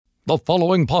The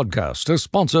following podcast is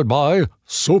sponsored by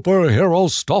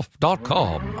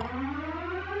SuperheroStuff.com.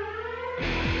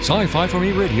 Sci-Fi For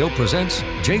Me Radio presents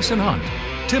Jason Hunt,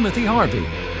 Timothy Harvey.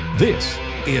 This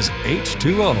is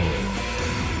H2O.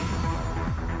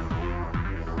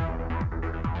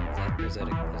 Is that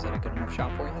a good enough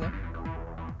shot for you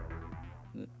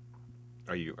then?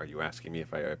 Are you asking me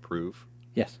if I approve?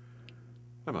 Yes.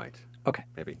 I might. Okay.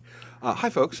 Maybe. Hi,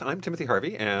 folks. I'm Timothy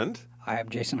Harvey, and I am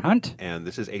Jason Hunt.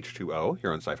 this is H2O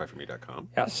here on SciFiForMe.com.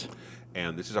 Yes.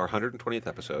 And this is our 120th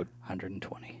episode.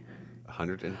 120.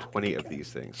 120 of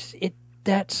these things.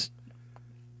 That's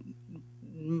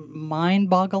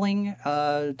mind-boggling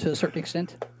to a certain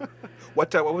extent.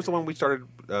 What was the one we started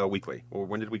weekly? Or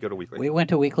when did we go to weekly? We went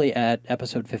to weekly at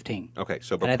episode 15. Okay,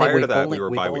 so And I but think prior to that, we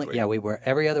were bi-weekly. Yeah, we were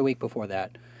every other week before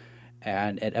that.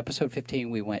 And at episode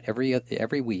 15, we went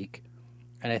every week.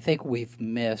 And I think we've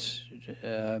missed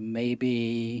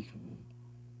maybe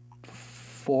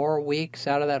 4 weeks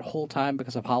out of that whole time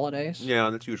because of holidays. Yeah,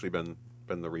 that's usually been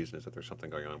the reason, is that there's something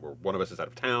going on where one of us is out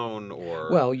of town or...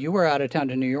 Well, you were out of town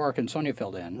to New York, and Sonia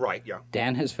filled in. Right, yeah.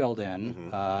 Dan has filled in.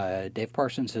 Dave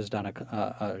Parsons has done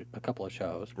a couple of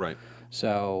shows. Right.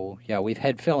 So, yeah, we've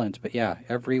had fill-ins, but yeah,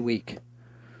 every week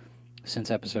since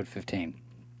episode 15.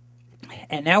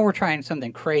 And now we're trying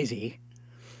something crazy.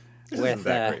 Isn't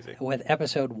that crazy? With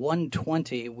episode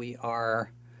 120, we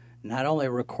are not only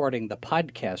recording the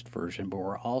podcast version, but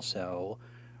we're also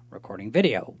recording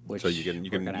video. Which so you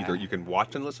can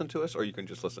watch and listen to us, or you can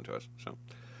just listen to us. So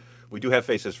we do have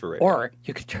faces for radio. Or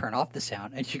you could turn off the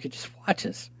sound and you could just watch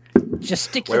us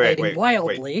gesticulating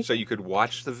wildly. Wait. So you could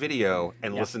watch the video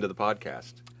and listen to the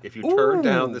podcast if you turn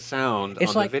down the sound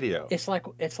on the video. It's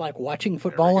like watching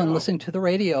football and listening to the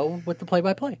radio with the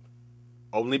play-by-play.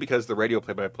 Only because the radio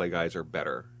play-by-play guys are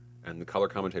better, and the color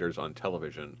commentators on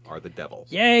television are the devil.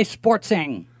 Yay,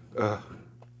 sportsing!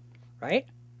 Right?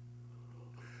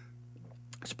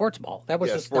 Sports ball. That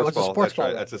was a sports ball. That's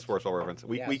right. That's a sports ball reference.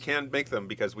 We can make them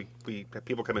because we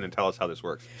people come in and tell us how this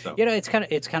works. So it's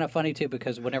kind of funny too,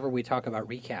 because whenever we talk about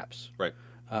recaps, right?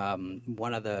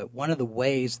 One of the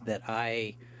ways that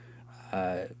I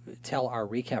tell our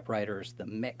recap writers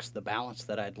the balance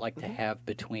that I'd like to have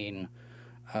between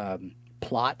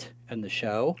plot and the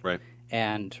show, right,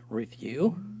 and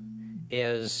review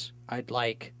is I'd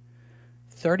like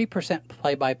 30%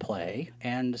 play-by-play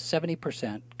and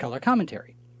 70% color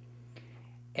commentary.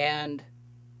 And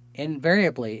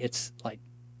invariably, it's like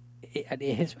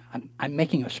I'm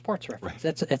making a sports reference.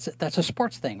 Right. That's a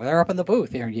sports thing. They're up in the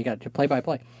booth here. You got your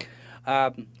play-by-play.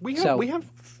 We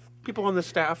have people on the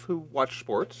staff who watch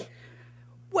sports.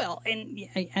 Well,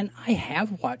 and I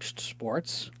have watched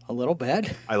sports a little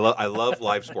bit. I love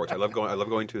live sports. I love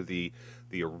going to the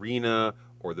arena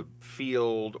or the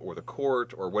field or the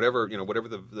court or whatever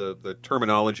the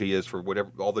terminology is for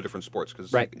whatever all the different sports,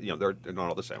 because right. They're not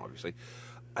all the same, obviously.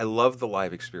 I love the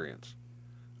live experience.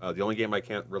 The only game I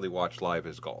can't really watch live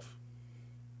is golf,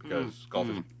 because golf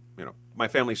is my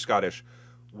family's Scottish.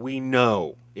 We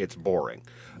know it's boring.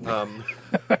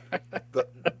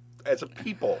 As a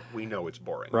people, we know it's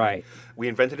boring. Right. We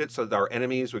invented it so that our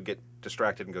enemies would get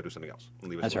distracted and go do something else and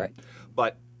leave us alone. That's right.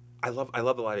 But I love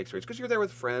the live experience because you're there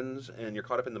with friends and you're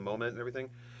caught up in the moment and everything.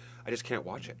 I just can't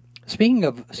watch it. Speaking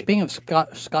of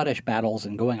Scottish battles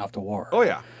and going off to war. Oh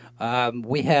yeah.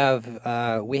 We have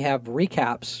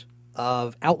recaps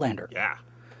of Outlander. Yeah.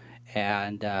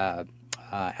 And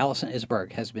Allison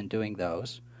Isberg has been doing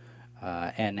those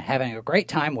and having a great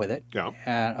time with it. Yeah.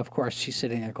 And of course, she's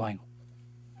sitting there going,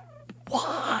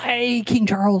 "Why King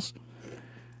Charles,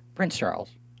 Prince Charles,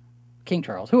 King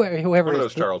Charles, whoever One of is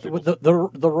those Charles people.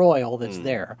 the royal that's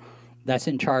there, that's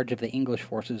in charge of the English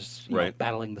forces, right,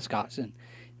 battling the Scots and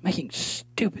making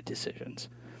stupid decisions."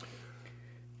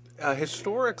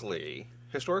 Historically,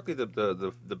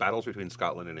 the battles between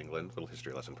Scotland and England, little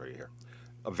history lesson for you here,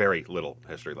 a very little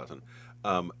history lesson,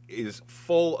 is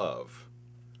full of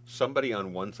somebody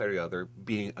on one side or the other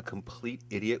being a complete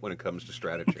idiot when it comes to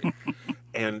strategy.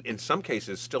 And in some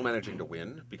cases, still managing to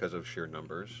win because of sheer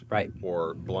numbers, right,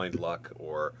 or blind luck,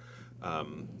 or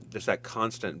just that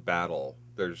constant battle.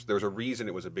 There's a reason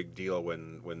it was a big deal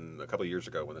when a couple of years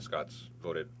ago when the Scots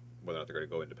voted whether or not they're going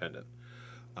to go independent.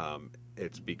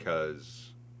 It's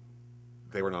because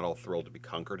they were not all thrilled to be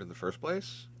conquered in the first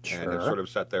place, sure, and have sort of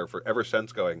sat there for ever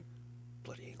since going,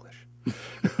 bloody English.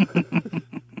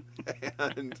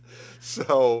 And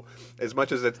so, as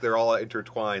much as they're all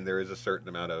intertwined, there is a certain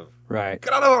amount of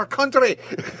get out of our country.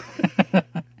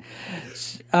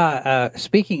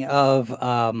 Speaking of,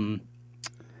 well,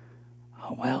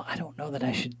 I don't know that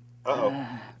I should.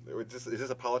 Is this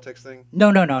a politics thing? No.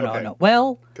 Okay.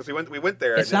 Well, Because we went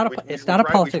there. it's and not we, it's not a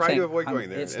politics We tried thing. to avoid going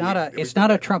there. It's and not we a did it's not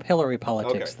a that. Trump Hillary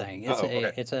politics Okay. thing.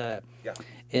 Okay.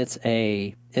 It's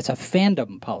a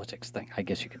fandom politics thing, I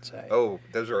guess you could say. Oh,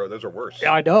 those are worse.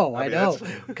 Yeah, I know, I mean,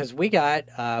 because we got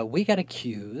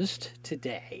accused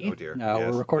today. Oh dear. No,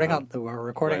 Yes. we're recording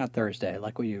Right. on Thursday,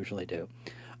 like we usually do.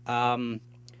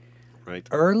 Right.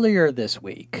 Earlier this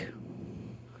week,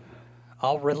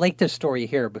 I'll relate this story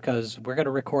here because we're going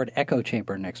to record Echo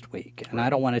Chamber next week, and I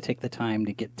don't want to take the time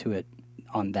to get to it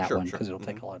on that one because it'll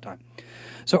take a lot of time.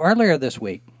 So earlier this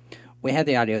week, we had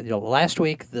the idea. Last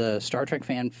week the Star Trek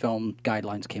fan film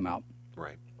guidelines came out,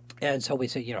 Right. and so we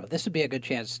said, this would be a good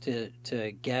chance to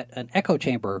get an Echo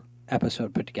Chamber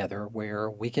episode put together where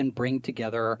we can bring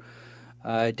together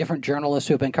different journalists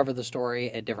who have been covered the story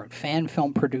and different fan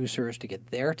film producers to get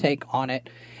their take on it.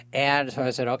 And so I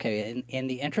said, okay, in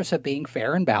the interest of being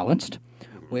fair and balanced,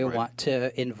 we want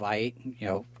to invite,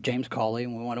 James Cawley,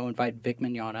 and we want to invite Vic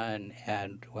Mignogna,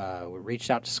 and we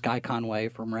reached out to Sky Conway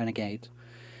from Renegades,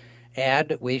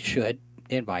 and we should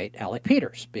invite Alec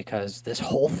Peters because this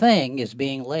whole thing is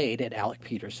being laid at Alec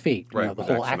Peters' feet. Right, The with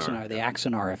whole Axanar, the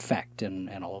Axanar effect and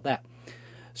all of that.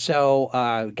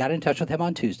 So got in touch with him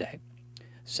on Tuesday.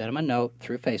 Sent him a note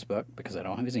through Facebook because I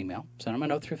don't have his email. Sent him a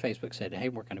note through Facebook. Said, hey,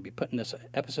 we're going to be putting this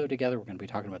episode together. We're going to be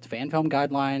talking about the fan film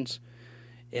guidelines.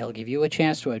 It'll give you a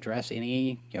chance to address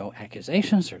any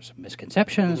accusations or some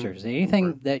misconceptions or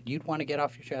anything that you'd want to get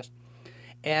off your chest.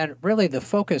 And really the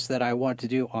focus that I want to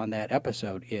do on that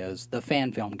episode is the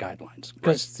fan film guidelines.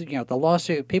 Because, the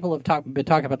lawsuit, people have been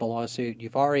talking about the lawsuit.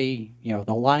 You've already,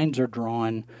 the lines are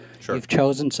drawn. Sure. You've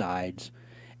chosen sides.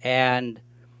 And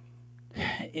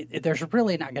there's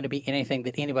really not going to be anything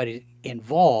that anybody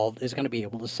involved is going to be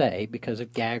able to say because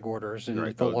of gag orders and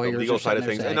the lawyers. The legal are side of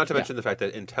sitting things. there And not to saying, mention the fact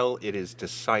that until it is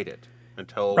decided,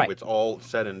 until Right. it's all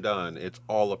said and done, it's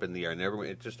all up in the air. And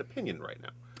it's just opinion right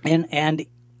now. And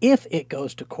if it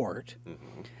goes to court,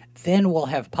 then we'll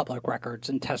have public records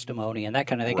and testimony and that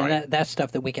kind of thing. Right. And that's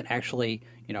stuff that we can actually,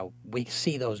 we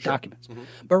see those documents.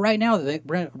 But right now,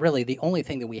 really, the only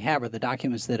thing that we have are the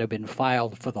documents that have been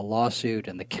filed for the lawsuit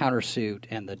and the countersuit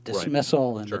and the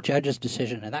dismissal and the judge's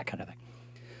decision and that kind of thing.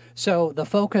 So the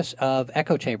focus of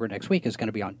Echo Chamber next week is going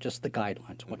to be on just the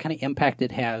guidelines, what kind of impact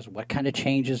it has, what kind of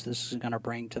changes this is going to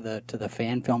bring to the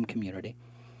fan film community.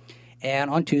 And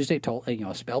on Tuesday,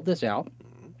 spelled this out,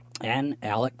 and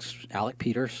Alec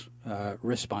Peters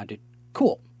responded,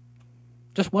 "Cool,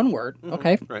 just one word,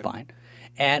 okay, fine,"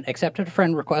 and accepted a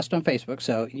friend request on Facebook.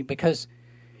 So because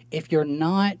if you're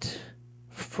not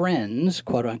friends,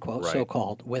 quote unquote, so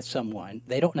called, with someone,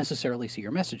 they don't necessarily see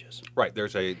your messages. Right. It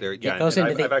goes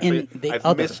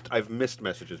into I've missed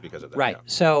messages because of that. Right. Yeah.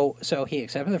 So he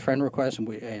accepted the friend request, and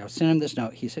we sent him this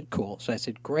note. He said, "Cool." So I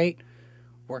said, "Great.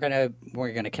 We're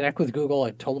gonna connect with Google."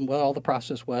 I told him what all the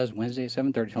process was. Wednesday at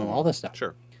 7:30. Told him all this stuff.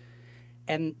 Sure.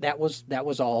 And that was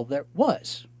all there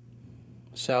was.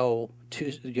 So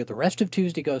Tuesday, the rest of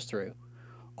Tuesday goes through.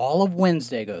 All of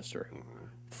Wednesday goes through.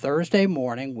 Thursday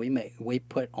morning, we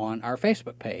put on our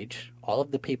Facebook page all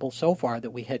of the people so far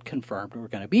that we had confirmed were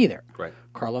going to be there. Right.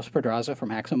 Carlos Pedraza from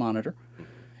Axa Monitor,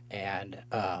 and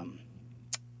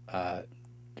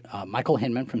Michael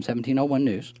Hinman from 1701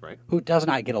 News, who does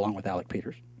not get along with Alec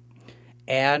Peters.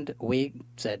 And we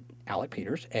said Alec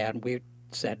Peters, and we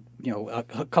said,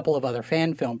 a couple of other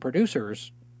fan film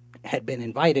producers had been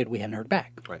invited. We hadn't heard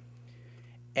back. Right.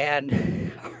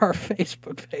 And our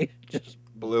Facebook page just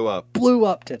blew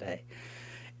up today.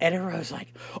 And everyone was like,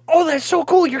 "Oh, that's so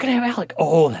cool. You're going to have Alec.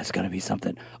 Oh, that's going to be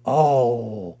something.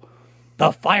 Oh,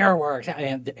 the fireworks."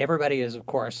 And everybody is, of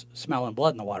course, smelling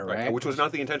blood in the water, right? Which was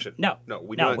not the intention. No.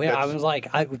 I was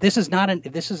like, this is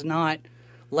not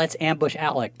let's ambush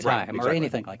Alec time or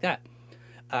anything like that.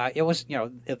 It was,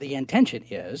 the intention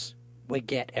is we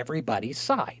get everybody's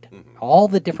side, all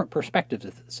the different perspectives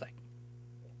of this thing.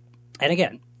 And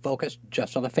again, focus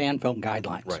just on the fan film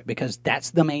guidelines because that's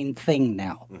the main thing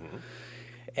now.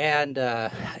 And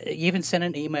even sent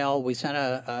an email. We sent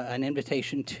an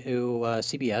invitation to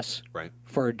CBS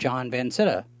for John Van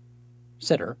Sitter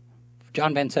from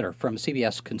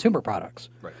CBS Consumer Products,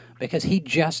 because he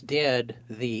just did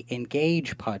the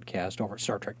Engage podcast over at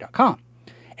StarTrek.com,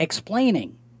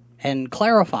 explaining and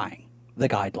clarifying the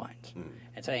guidelines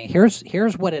and saying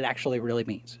here's what it actually really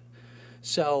means.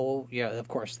 So of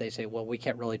course they say, well, we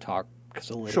can't really talk because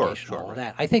of litigation and all of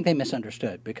that. I think they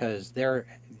misunderstood because they're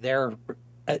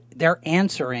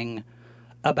answering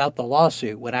about the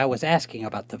lawsuit when I was asking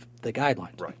about the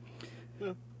guidelines. Right.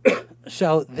 Yeah.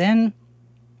 So then,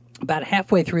 about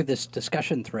halfway through this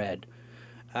discussion thread,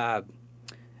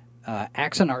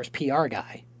 Axanar's PR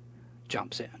guy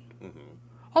jumps in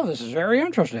oh, this is very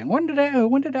interesting. When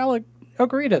did Alec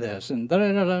agree to this? And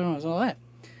da-da-da-da, and all that.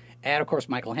 And, of course,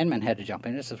 Michael Hinman had to jump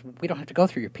in and says, we don't have to go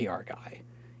through your PR guy.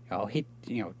 He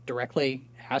directly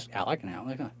asked Alec,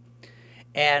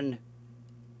 and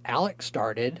Alec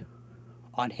started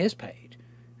on his page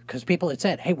because people had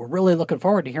said, hey, we're really looking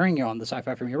forward to hearing you on the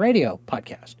Sci-Fi For Me Radio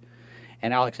podcast.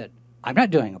 And Alec said, I'm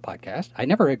not doing a podcast. I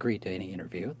never agreed to any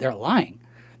interview. They're lying.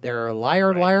 They're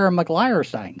liar, McLiar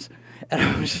signs. And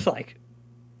I was just like,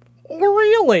 oh,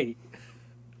 really?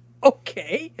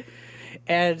 Okay.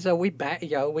 And so we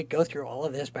go through all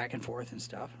of this back and forth and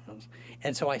stuff.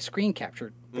 And so I screen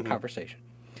captured the conversation.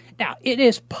 Now, it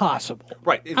is possible.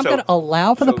 Right. I'm going to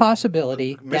allow for the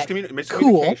possibility that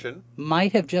cool miscommunication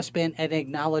might have just been an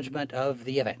acknowledgement of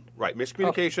the event. Right.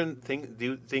 Miscommunication,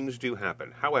 things do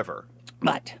happen. However.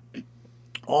 But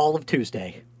all of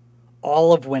Tuesday,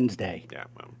 all of Wednesday,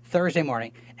 Thursday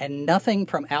morning, and nothing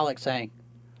from Alex saying,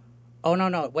 oh,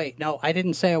 no, I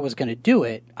didn't say I was going to do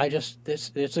it.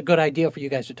 It's a good idea for you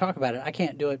guys to talk about it. I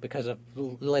can't do it because of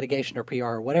litigation or PR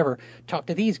or whatever. Talk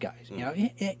to these guys.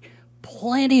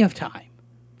 Plenty of time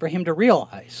for him to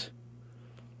realize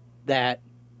that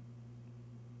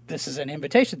this is an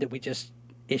invitation that we just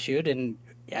issued, and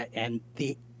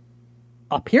the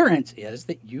appearance is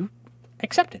that you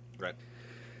accept it. Right.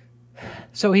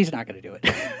 So he's not going to do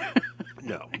it.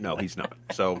 No, he's not.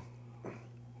 So,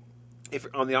 if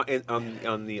on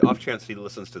the off chance he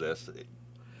listens to this,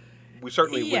 we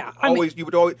certainly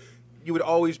you would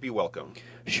always be welcome.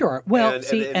 Sure. Well,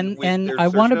 and I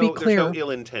want to be clear. There's no ill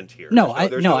intent here. I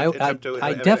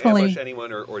definitely ambush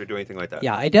anyone or to do anything like that.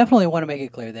 Yeah, I definitely want to make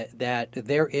it clear that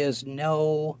there is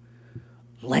no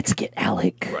let's get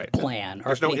Alec plan.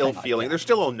 There's no ill feeling. There's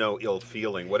still no ill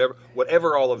feeling.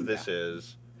 Whatever all of this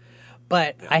is.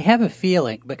 But I have a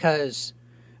feeling because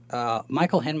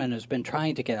Michael Hinman has been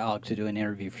trying to get Alec to do an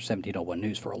interview for 1701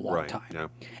 News for a long time. Yeah.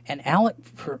 And Alec,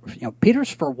 Peters,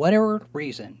 for whatever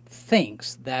reason,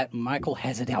 thinks that Michael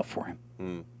has it out for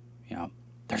him.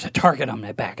 There's a target on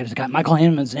my back, and it's got Michael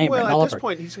Hinman's name written all over it.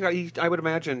 Well, at this point, I would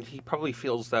imagine he probably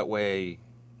feels that way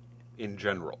in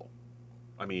general.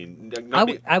 I mean, not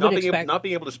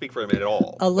being able to speak for him at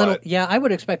all. I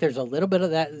would expect there's a little bit of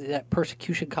that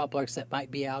persecution complex that might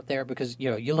be out there because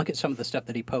you look at some of the stuff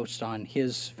that he posts on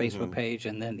his Facebook page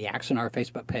and then the Axonar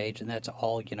Facebook page, and that's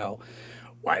all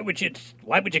why would you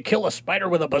kill a spider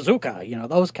with a bazooka?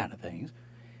 Those kind of things.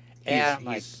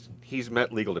 He's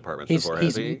met legal departments before,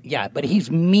 has he? Yeah, but he's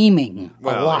memeing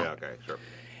a lot. Yeah, okay, sure.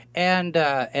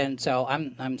 And so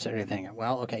I'm sort of thinking,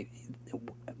 well, okay.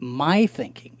 My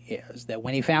thinking is that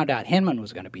when he found out Hinman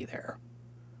was going to be there,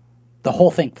 the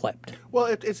whole thing flipped. Well,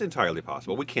 it's entirely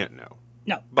possible. We can't know.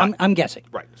 No, but, I'm guessing.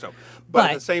 Right. So, but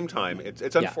at the same time,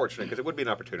 it's unfortunate because it would be an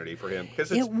opportunity for him.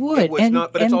 It would.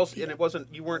 It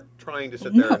wasn't. You weren't trying to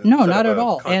sit there. No, not at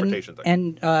all. Confrontation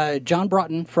thing. And John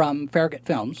Broughton from Farragut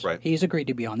Films, right. He's agreed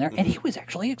to be on there, and he was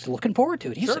actually looking forward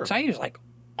to it. He's excited. He's like,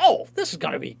 "Oh, this is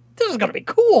gonna be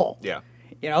cool." Yeah.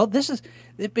 This is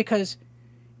because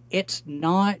it's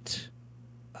not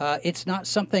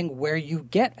something where you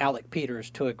get Alec Peters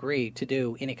to agree to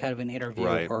do any kind of an interview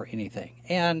or anything.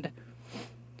 And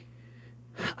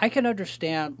I can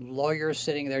understand lawyers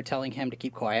sitting there telling him to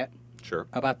keep quiet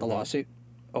about the lawsuit.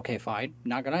 Okay, fine.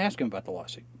 Not going to ask him about the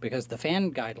lawsuit because the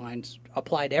fan guidelines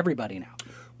apply to everybody now.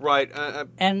 Right.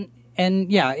 And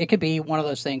it could be one of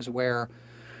those things where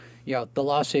the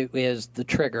lawsuit is the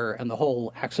trigger and the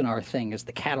whole Axonar thing is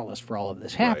the catalyst for all of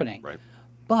this happening. Right.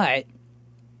 But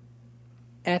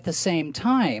at the same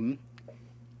time,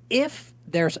 if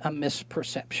there's a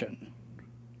misperception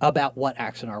about what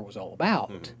Axonar was all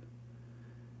about,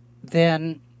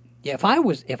 then if I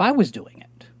was doing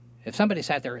it, if somebody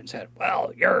sat there and said,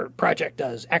 "Well, your project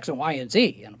does X and Y and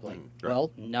Z," and I'm like,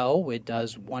 "Well, no, it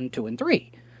does 1, 2, and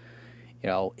 3."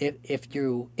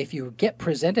 If you get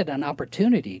presented an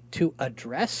opportunity to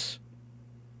address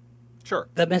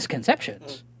the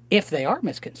misconceptions, if they are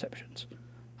misconceptions,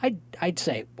 I'd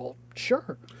say, well,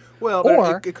 sure. Well,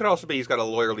 but it could also be he's got a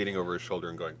lawyer leaning over his shoulder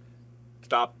and going,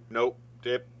 "Stop, nope,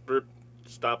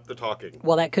 stop the talking."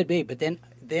 Well, that could be, but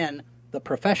then the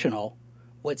professional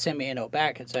would send me a note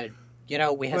back and say,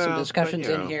 we had some discussions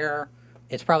in here.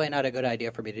 It's probably not a good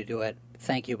idea for me to do it.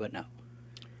 Thank you, but no.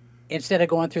 Instead of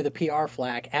going through the PR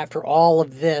flack after all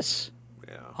of this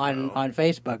on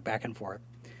Facebook back and forth.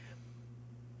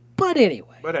 But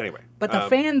anyway. But the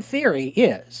fan theory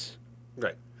is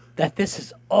that this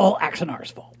is all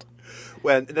Axonar's fault.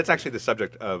 Well, and that's actually the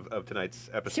subject of tonight's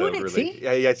episode. See?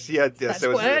 Yes. That's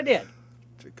what I did.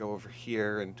 To go over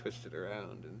here and twist it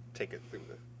around and take it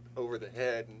over the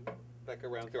head and back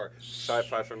around through our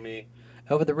Sci-Fi From Me.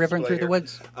 Over the river and through the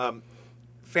woods.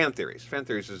 fan theories. Fan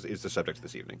theories is the subject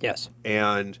this evening. Yes.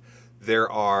 And there's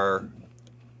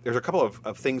a couple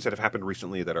of things that have happened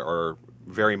recently that are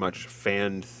very much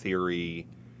fan theory,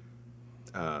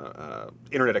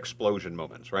 internet explosion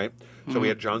moments, right? So we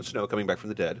had Jon Snow coming back from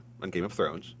the dead on Game of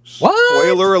Thrones. What?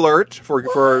 Spoiler alert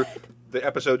for the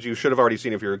episodes you should have already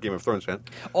seen if you're a Game of Thrones fan.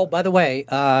 Oh, by the way,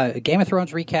 Game of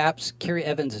Thrones recaps. Kiri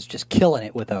Evans is just killing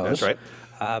it with those. That's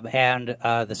right. And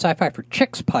the Sci-Fi for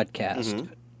Chicks podcast,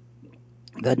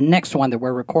 the next one that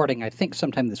we're recording, I think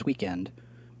sometime this weekend,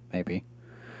 maybe,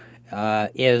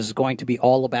 is going to be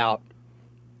all about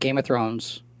Game of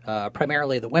Thrones,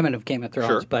 primarily the women of Game of Thrones,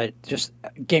 Sure. but just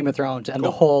Game of Thrones and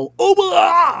the whole,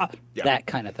 that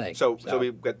kind of thing. So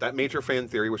we've got that major fan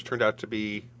theory, which turned out to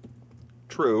be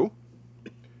true.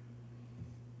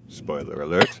 Spoiler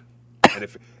alert. And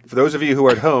if for those of you who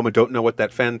are at home and don't know what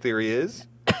that fan theory is,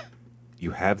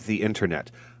 you have the internet.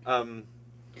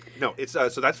 No, it's so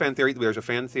that's fan theory. There's a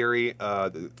fan theory.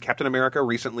 Captain America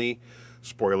recently,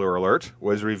 spoiler alert,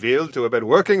 was revealed to have been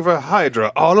working for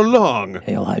Hydra all along.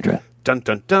 Hail Hydra. Dun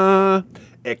dun dun.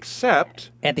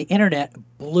 Except, And the internet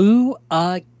blew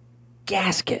a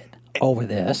gasket over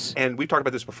this. and we've talked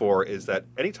about this before, is that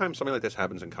anytime something like this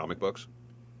happens in comic books,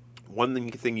 one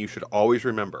thing you should always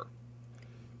remember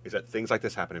is that things like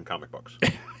this happen in comic books.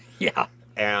 Yeah.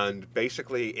 And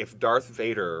basically, if Darth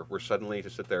Vader were suddenly to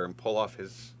sit there and pull off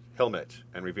his helmet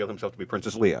and reveal himself to be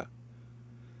Princess Leia,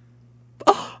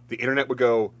 the internet would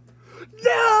go,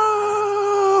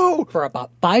 no! For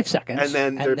about 5 seconds. And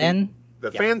then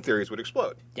the yeah. fan theories would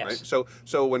explode. Yes. Right?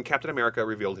 So when Captain America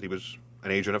revealed that he was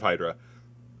an agent of Hydra,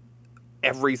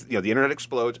 the internet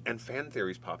explodes and fan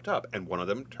theories popped up, and one of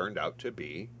them turned out to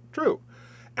be true.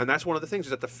 And that's one of the things, is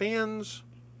that the fans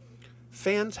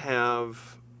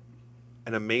have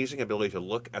an amazing ability to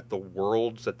look at the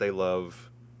worlds that they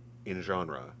love in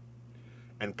genre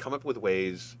and come up with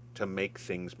ways to make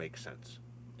things make sense.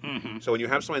 Mm-hmm. So when you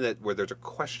have something where there's a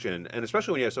question, and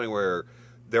especially when you have something where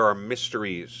there are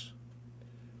mysteries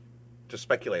to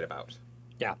speculate about,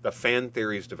 Yeah. the fan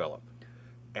theories develop.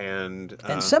 And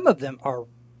some of them are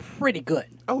pretty good.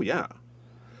 oh yeah,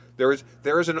 there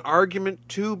is an argument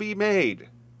to be made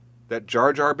that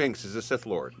Jar Jar Binks is a Sith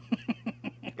Lord.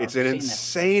 It's an seen it.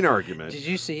 insane argument. Did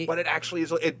you see? But it actually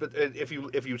is. But if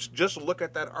you just look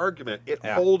at that argument, it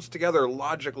Yeah. holds together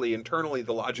logically. Internally,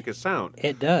 the logic is sound.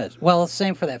 It does. Well, it's the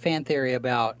same for that fan theory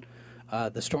about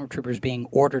the stormtroopers being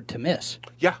ordered to miss.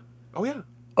 Yeah. Oh yeah.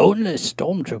 Only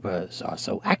stormtroopers are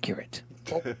so accurate.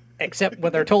 Except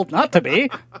when they're told not to be.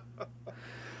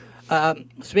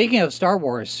 Speaking of Star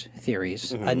Wars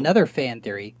theories, another fan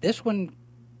theory. This one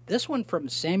from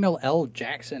Samuel L.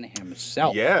 Jackson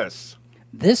himself. Yes.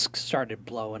 This started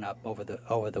blowing up over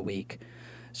the week.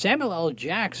 Samuel L.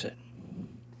 Jackson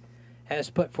has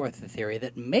put forth the theory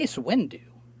that Mace Windu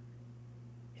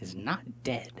is not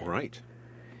dead Right.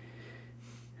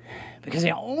 because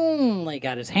he only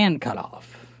got his hand cut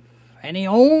off, and he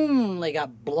only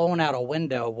got blown out a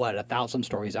window. 1,000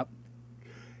 stories up?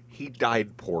 He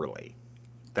died poorly.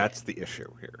 That's the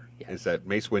issue here. Yes. Is that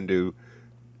Mace Windu?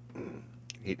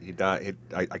 He died.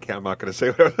 I'm not going to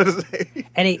say what I was going to say.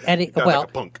 And he Died well, like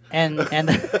a punk. and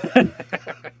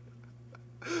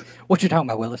what you talking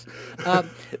about, Willis?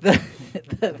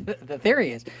 The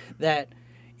theory is that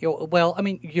you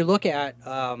look at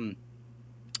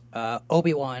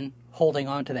Obi-Wan holding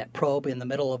on to that probe in the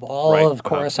middle of all Right. of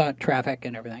Coruscant traffic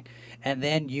and everything, and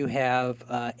then you have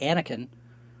Anakin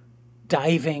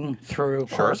diving through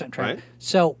Sure, Coruscant traffic. right.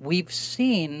 So we've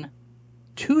seen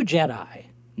 2 Jedi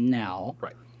now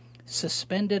Right.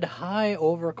 suspended high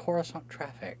over Coruscant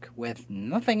traffic with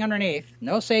nothing underneath,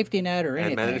 no safety net or And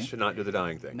anything. managed to not do the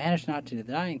dying thing. Managed not to do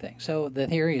the dying thing. So the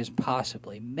theory is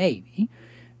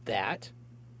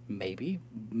maybe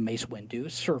Mace Windu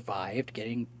survived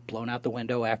getting blown out the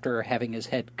window after having his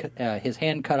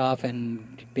hand cut off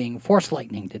and being force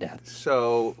lightning to death.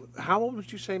 So, how old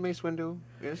would you say Mace Windu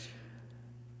is?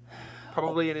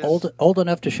 Probably in his... Old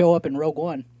enough to show up in Rogue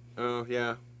One. Oh,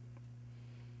 yeah.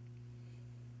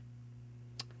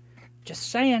 Just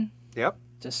saying. Yep.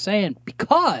 Just saying,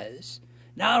 because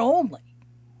not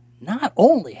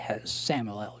only has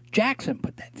Samuel L. Jackson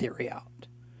put that theory out,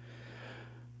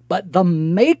 but the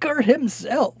maker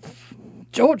himself,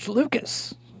 George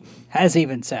Lucas, has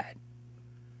even said,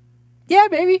 yeah,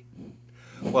 baby.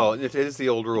 Well, it is the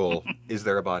old rule. Is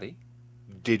there a body?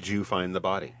 Did you find the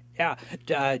body? Yeah,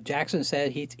 Jackson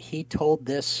said he told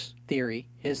this theory.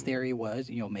 His theory was,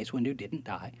 Mace Windu didn't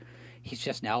die. He's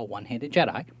just now a one-handed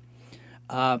Jedi.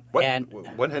 What? And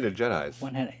One-handed Jedis.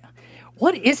 one-handed.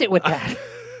 What is it with that?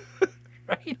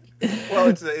 right? Well,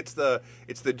 it's the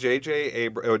J.J.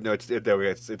 Abrams. Oh, no, it's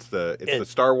the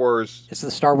Star Wars. It's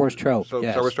the Star Wars trope.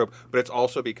 Yes. Star Wars trope, but it's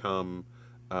also become.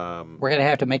 We're gonna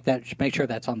have to make sure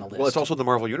that's on the list. Well, it's also the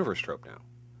Marvel Universe trope now.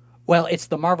 Well, it's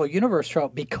the Marvel Universe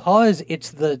trope because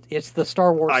it's the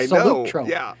Star Wars I salute know. trope.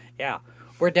 Yeah.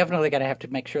 We're definitely gonna have to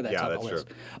make sure that's Yeah, on the that's list.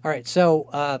 true. All right, so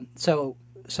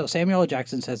Samuel L.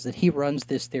 Jackson says that he runs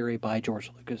this theory by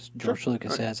George Lucas. George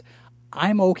Lucas says,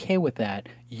 "I'm okay with that.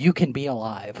 You can be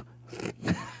alive."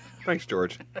 Thanks,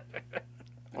 George.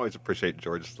 Always appreciate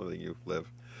George letting you live.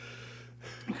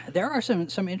 There are some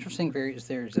interesting various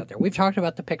theories out there. We've talked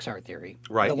about the Pixar theory,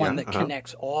 Right, the one yeah, that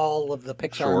connects all of the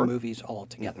Pixar Sure. movies all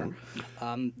together.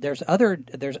 There's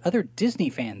other Disney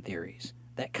fan theories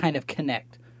that kind of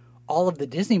connect all of the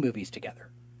Disney movies together.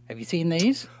 Have you seen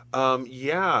these?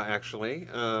 Yeah, actually.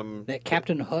 That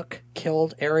Captain Hook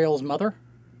killed Ariel's mother.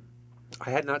 I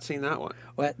had not seen that one.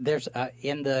 Well, there's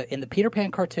in the Peter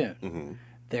Pan cartoon, Mm-hmm.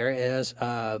 there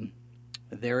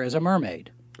is a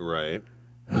mermaid Right.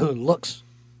 who looks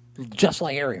just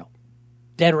like Ariel,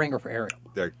 dead ringer for Ariel.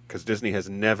 Because Disney has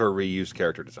never reused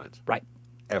character designs. Right.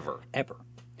 Ever.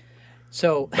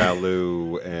 So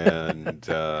Baloo and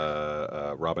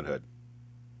Robin Hood.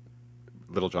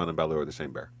 Little John and Baloo are the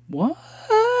same bear. what?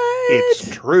 It's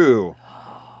true.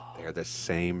 They're the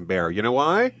same bear. You know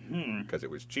why? Hmm. Because it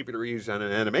was cheaper to reuse on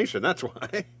an animation. That's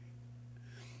why.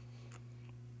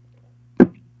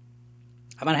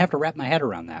 I'm gonna have to wrap my head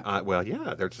around that. Well,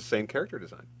 yeah, they're the same character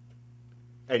design.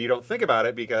 And you don't think about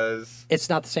it because... It's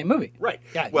not the same movie. Right.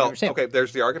 Yeah, you Well, understand. okay,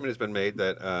 there's the argument has been made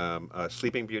that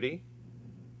Sleeping Beauty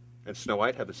and Snow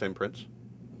White have the same prince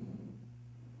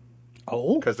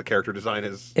Oh, because the character design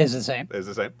is is the same.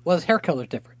 the same. Well, his hair color's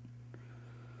different.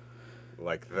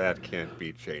 Like, that can't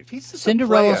be changed. He's just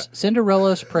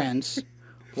Cinderella's prince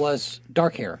was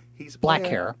dark hair, He's a black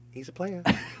player. hair. He's a player.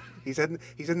 He's in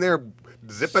there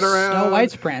zipping around. Snow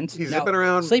White's prince. He's no, zipping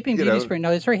around. Sleeping you Beauty's know. prince.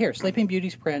 No, it's right here. Sleeping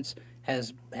Beauty's prince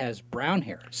has brown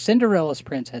hair. Cinderella's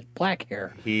prince has black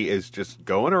hair. He is just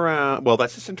going around. Well,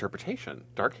 that's just interpretation.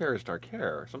 Dark hair is dark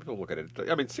hair. Some people look at it.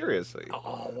 I mean, seriously.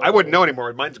 Oh. I wouldn't know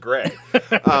anymore. Mine's gray.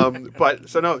 But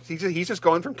so no, he's just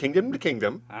going from kingdom to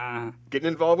kingdom, getting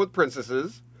involved with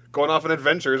princesses, going off on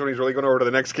adventures when he's really going over to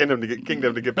the next kingdom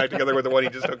to get back together with the one he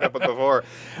just hooked up with before.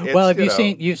 It's, Well, have you know,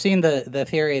 you've seen the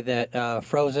theory that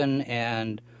Frozen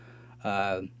and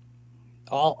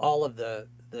all of the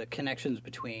connections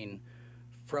between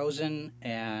Frozen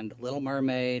and Little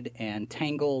Mermaid and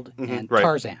Tangled and right.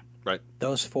 Tarzan. Right.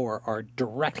 Those four are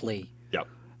directly Yep.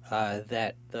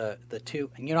 that the two.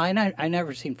 You know, I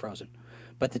never seen Frozen,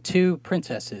 but the two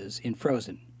princesses in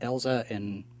Frozen, Elsa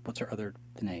and what's her other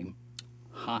name,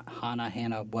 Hannah,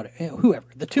 whoever.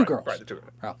 The two girls. Right. The two.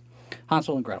 Oh,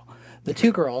 Hansel and Gretel. The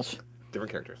two girls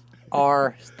Different characters.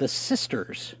 are the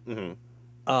sisters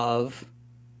of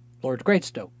Lord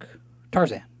Greystoke,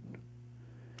 Tarzan.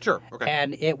 Sure. Okay.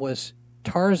 And it was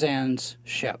Tarzan's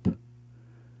ship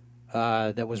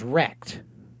that was wrecked,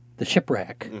 the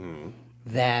shipwreck,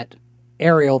 that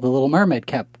Ariel, the Little Mermaid,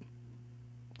 kept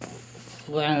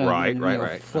floating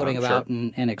about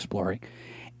sure. and exploring.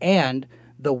 And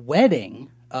the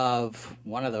wedding of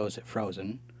one of those at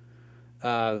Frozen,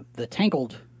 the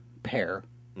Tangled pair,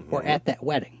 were at that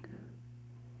wedding.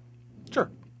 Sure.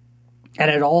 And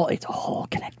it's all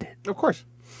connected. Of course.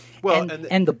 Well,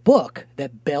 and the book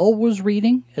that Belle was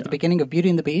reading at the beginning of Beauty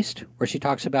and the Beast, where she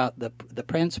talks about the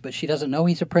prince, but she doesn't know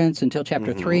he's a prince until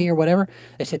chapter 3 or whatever,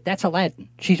 they said, that's Aladdin.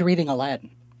 She's reading Aladdin.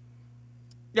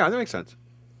 yeah, that makes sense.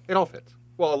 It all fits.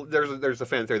 Well, there's a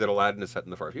fan theory that Aladdin is set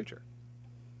in the far future.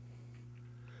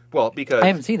 Well, because I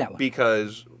haven't seen that one.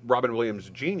 Because Robin Williams'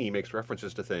 Genie makes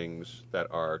references to things that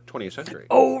are 20th century.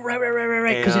 Oh, right.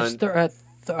 Because it's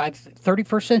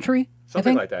 31st century,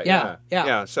 Something I think? like that.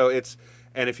 Yeah. So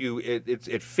and if you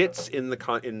it fits in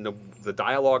the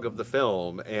dialogue of the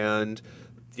film, and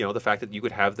you know the fact that you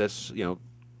could have this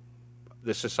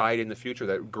this society in the future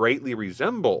that greatly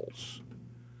resembles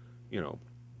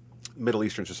Middle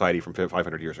Eastern society from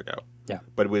 500 years ago. Yeah.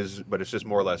 But it's just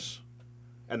more or less,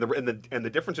 and the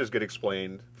differences get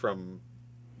explained from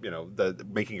the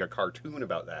making a cartoon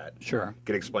about that. Sure.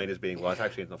 Get explained as being, well, it's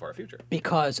actually in the far future.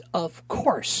 Because, of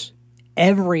course,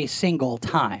 every single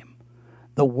time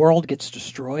the world gets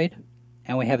destroyed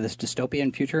and we have this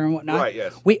dystopian future and whatnot, Right,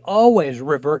 yes. we always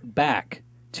revert back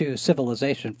to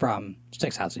civilization from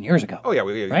 6,000 years ago. Oh yeah,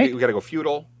 we Right? got to go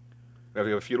feudal. We have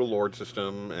to go a feudal lord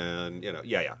system, and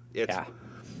it's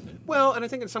well, and I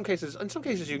think in some cases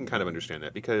you can kind of understand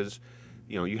that because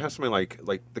you have something like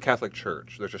the Catholic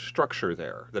Church. There's a structure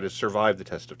there that has survived the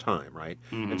test of time, right?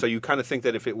 And so you kind of think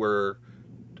that if it were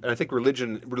And I think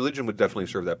religion would definitely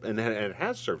serve that, and it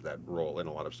has served that role in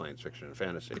a lot of science fiction and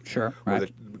fantasy. Sure, where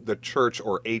right. the church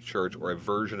or a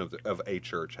version of a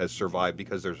church has survived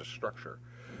because there's a structure.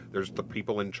 There's the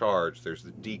people in charge. There's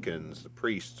the deacons, the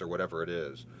priests, or whatever it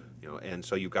is. And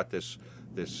so you've got this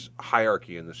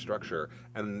hierarchy in the structure.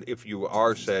 And if you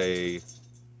are, say,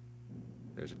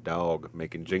 there's a dog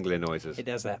making jingly noises. It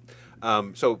does that.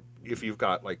 So if you've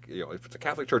got if it's a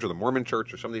Catholic church or the Mormon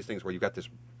church or some of these things where you've got this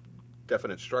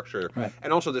definite structure, right,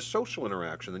 and also this social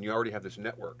interaction, then you already have this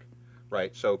network,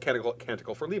 right? So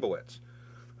Canticle for Leibowitz,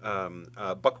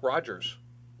 Buck Rogers,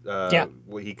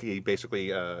 he basically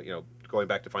going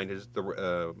back to find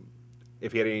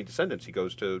if he had any descendants, he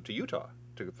goes to Utah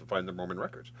to find the Mormon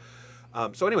records.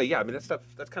 So anyway, yeah, I mean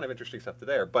that's kind of interesting stuff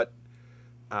there, but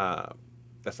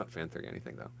that's not fan theory or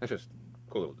anything though. That's just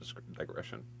a cool little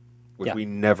digression, which we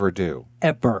never do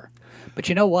ever. But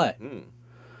you know what?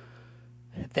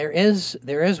 There is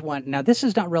one. Now this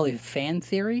is not really fan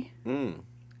theory.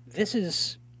 This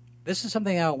is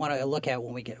something I want to look at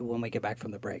when we get back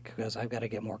from the break, because I've got to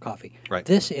get more coffee. Right.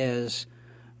 This is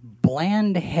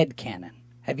bland headcanon.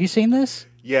 Have you seen this?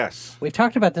 Yes. We've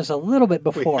talked about this a little bit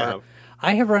before. We have.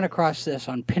 I have run across this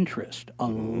on Pinterest a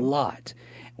lot.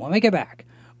 When we get back,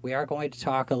 we are going to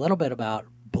talk a little bit about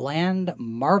bland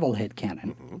Marvel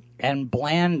headcanon and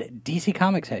bland DC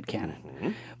Comics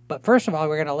headcanon. But first of all,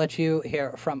 we're going to let you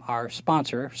hear from our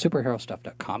sponsor,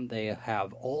 superherostuff.com. They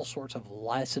have all sorts of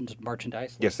licensed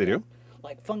merchandise. Yes, they do.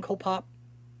 Like Funko Pop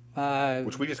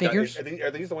which we just figures. got.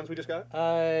 Are these the ones we just got?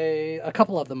 A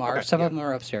couple of them are. Okay, Some of them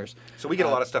are upstairs. So we get a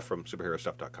lot of stuff from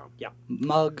superherostuff.com. Yeah.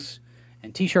 Mugs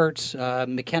and T-shirts.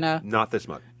 McKenna. Not this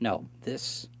mug. No,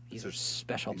 these are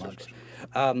special mugs.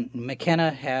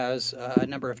 McKenna has a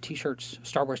number of T-shirts,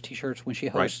 Star Wars T-shirts. When she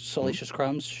hosts Salacious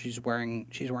Crumbs, she's wearing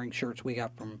shirts we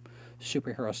got from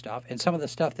Superhero Stuff, and some of the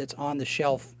stuff that's on the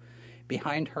shelf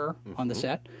behind her on the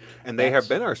set. And they have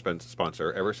been our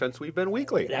sponsor ever since we've been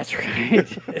weekly. That's right,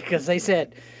 because they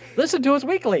said, "Listen to us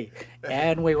weekly,"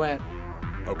 and we went,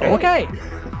 "Okay."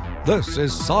 This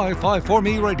is Sci-Fi for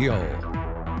Me Radio.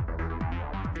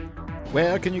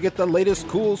 Where can you get the latest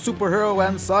cool superhero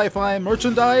and sci-fi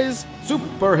merchandise?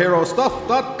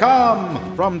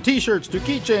 SuperheroStuff.com! From t-shirts to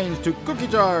keychains to cookie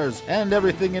jars and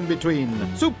everything in between.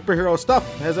 Superhero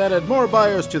Stuff has added more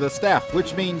buyers to the staff,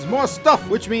 which means more stuff,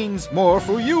 which means more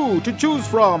for you to choose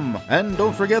from. And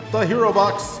don't forget the Hero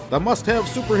Box, the must-have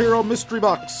superhero mystery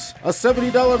box. A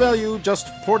 $70 value, just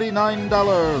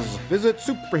 $49. Visit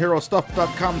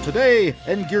SuperheroStuff.com today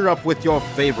and gear up with your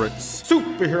favorites.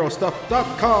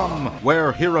 SuperheroStuff.com,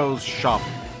 where heroes shop.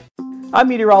 I'm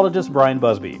meteorologist Brian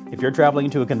Busby. If you're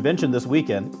traveling to a convention this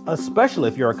weekend, especially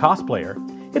if you're a cosplayer,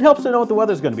 it helps to know what the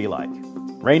weather's going to be like.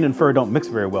 Rain and fur don't mix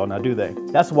very well now, do they?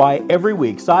 That's why every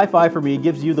week Sci-Fi for Me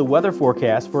gives you the weather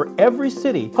forecast for every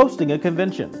city hosting a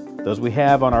convention. Those we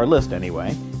have on our list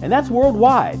anyway. And that's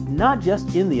worldwide, not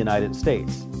just in the United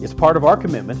States. It's part of our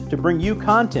commitment to bring you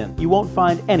content you won't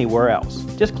find anywhere else.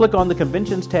 Just click on the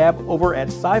Conventions tab over at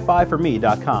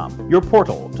sci-fi4me.com, your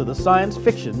portal to the science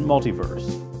fiction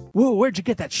multiverse. Whoa, where'd you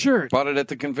get that shirt? Bought it at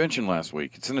the convention last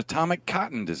week. It's an Atomic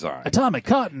Cotton design. Atomic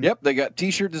Cotton? Yep, they got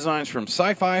t-shirt designs from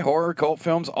sci-fi, horror, cult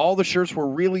films. All the shirts were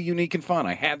really unique and fun.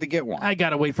 I had to get one. I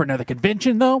gotta wait for another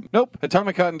convention, though? Nope,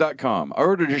 AtomicCotton.com. I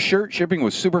ordered a shirt. Shipping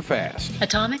was super fast.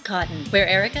 Atomic Cotton, where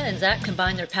Erica and Zach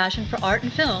combine their passion for art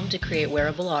and film to create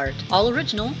wearable art. All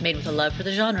original, made with a love for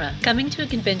the genre. Coming to a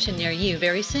convention near you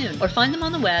very soon, or find them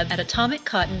on the web at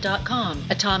AtomicCotton.com.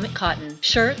 Atomic Cotton,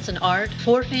 shirts and art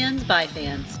for fans by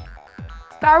fans.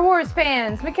 Star Wars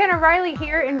fans, McKenna Riley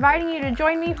here, inviting you to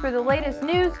join me for the latest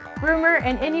news, rumor,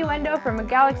 and innuendo from a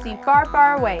galaxy far,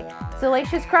 far away.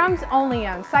 Salacious Crumbs, only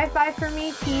on Sci-Fi for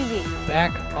Me TV.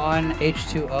 Back on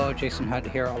H2O, Jason Hunt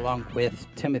here, along with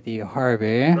Timothy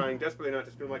Harvey. Trying desperately not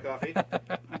to spill my coffee.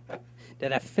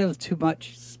 Did I fill too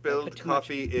much? Spilled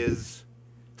coffee is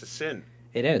to sin.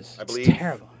 It is. I believe, it's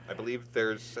terrible. I believe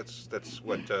that's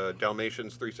what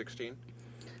Dalmatians 3:16.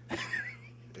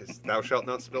 Is thou shalt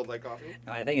not spill thy coffee?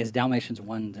 No, I think it's Dalmatians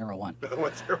 101.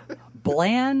 What's your...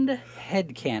 Bland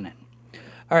headcanon.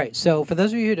 All right, so for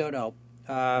those of you who don't know,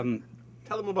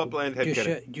 tell them about bland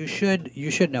headcanon.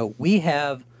 You should know we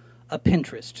have a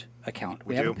Pinterest account.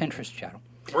 We have do. a Pinterest channel.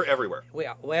 We're everywhere.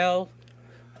 Well,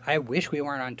 I wish we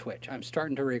weren't on Twitch. I'm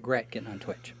starting to regret getting on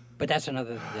Twitch. But that's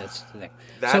the thing.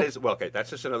 That's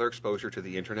just another exposure to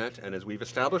the internet, and as we've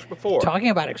established before... Talking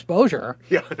about exposure...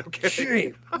 Yeah, no kidding.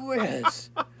 Gee whiz.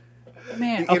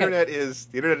 Man, the internet is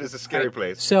a scary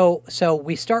place. So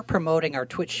we start promoting our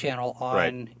Twitch channel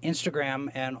on Instagram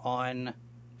and on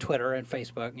Twitter and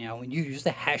Facebook. You know, when you use the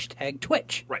hashtag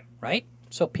Twitch, right?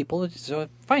 So people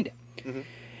find it. Mm-hmm.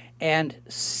 And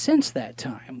since that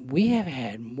time, we have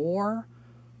had more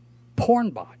porn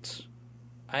bots.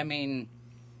 I mean,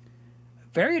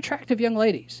 very attractive young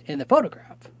ladies in the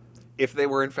photograph. If they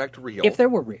were in fact real. If they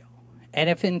were real. And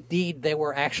if indeed they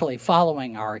were actually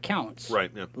following our accounts.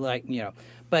 Right, yeah. Like,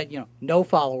 but, no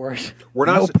followers, We're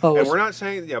no not, posts. and we're not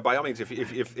saying, by all means,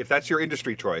 if that's your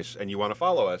industry choice and you want to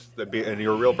follow us, and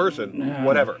you're a real person,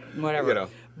 whatever. Whatever.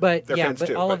 But they're yeah, fans but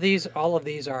too, all of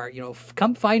these are,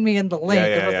 come find me in the link.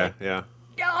 Yeah.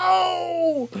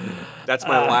 No! That's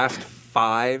my last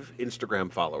 5 Instagram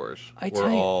followers. I were tell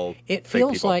you, all it fake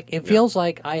feels people. like feels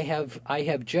like I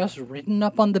have just ridden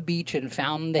up on the beach and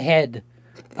found the head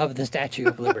of the Statue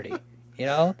of Liberty.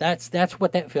 That's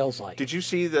what that feels like. Did you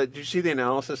see the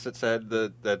analysis that said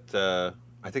that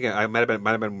I think I might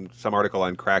have been some article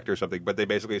on Cracked or something, but they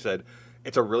basically said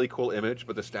it's a really cool image,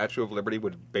 but the Statue of Liberty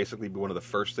would basically be one of the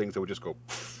first things that would just go.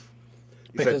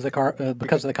 Because of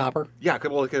the copper. Yeah,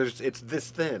 well, because it's this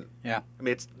thin. Yeah, I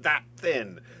mean it's that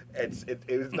thin. It's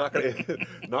not going to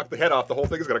knock the head off. The whole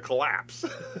thing is going to collapse.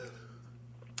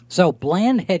 So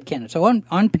bland headcanon. So on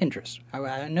Pinterest,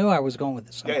 I knew I was going with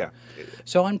this. Yeah.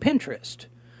 So on Pinterest,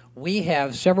 we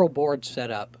have several boards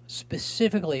set up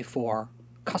specifically for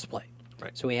cosplay.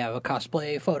 Right. So we have a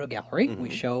cosplay photo gallery. We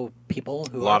show people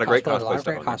who a lot are of great cosplay, a lot cosplay of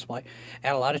great stuff on cosplay,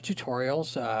 and a lot of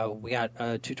tutorials. We got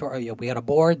a tutorial. We got a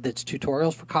board that's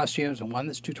tutorials for costumes and one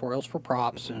that's tutorials for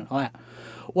props and all that.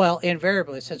 Well,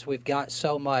 invariably, since we've got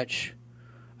so much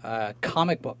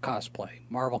comic book cosplay,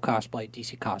 Marvel cosplay,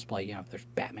 DC cosplay, there's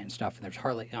Batman stuff and there's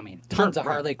tons of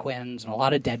Harley Quinns and a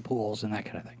lot of Deadpools and that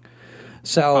kind of thing.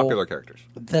 So Popular characters.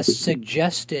 The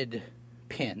suggested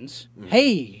pins.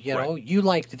 Hey, you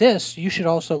liked this. You should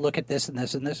also look at this and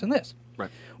this and this and this.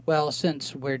 Right. Well,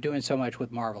 since we're doing so much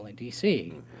with Marvel and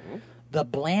DC, the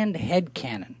bland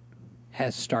headcanon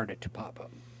has started to pop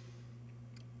up.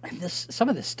 And some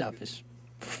of this stuff is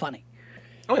funny.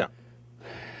 Oh yeah.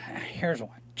 Here's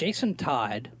one. Jason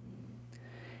Todd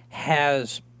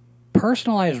has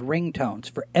personalized ringtones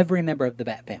for every member of the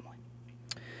Bat family.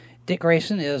 Dick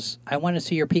Grayson is I Want to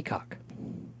See Your Peacock.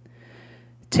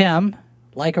 Tim,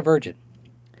 Like a Virgin.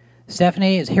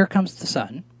 Stephanie is Here Comes the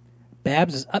Sun.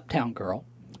 Babs is Uptown Girl.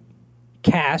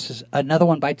 Cass is Another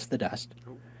One Bites the Dust.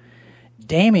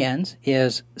 Damien's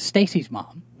is Stacy's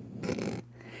Mom.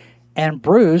 And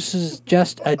Bruce is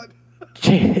just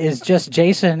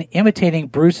Jason imitating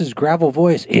Bruce's gravel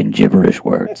voice in gibberish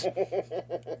words.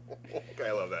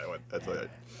 I love that one. That's it.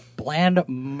 Bland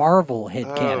Marvel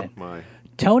headcanon. Oh, my.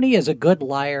 Tony is a good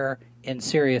liar in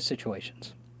serious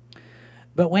situations.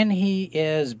 But when he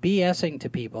is BSing to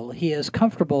people, he is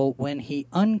comfortable when he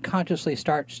unconsciously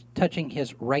starts touching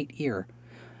his right ear.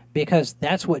 Because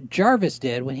that's what Jarvis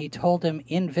did when he told him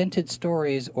invented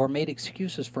stories or made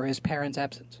excuses for his parents'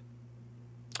 absence.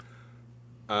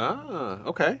 Ah,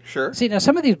 okay, sure. See, now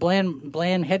some of these bland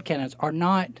headcanons are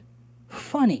not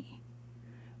funny,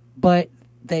 but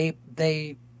they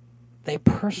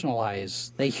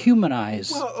personalize, they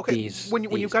humanize these. When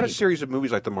you've got people. a series of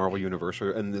movies like the Marvel Universe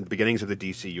and the beginnings of the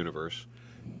DC Universe,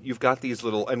 you've got these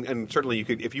little, and certainly you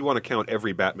could, if you want to count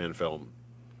every Batman film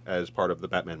as part of the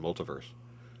Batman multiverse,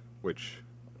 which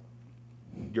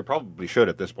you probably should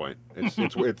at this point. It's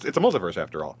a multiverse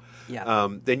after all. Yeah.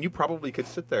 Then you probably could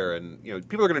sit there and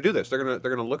people are going to do this. They're going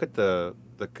to look at the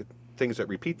things that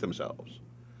repeat themselves.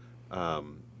 I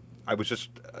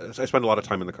spend a lot of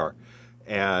time in the car,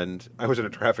 and I was in a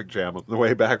traffic jam on the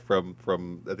way back from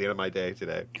at the end of my day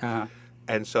today,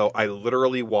 and so I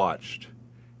literally watched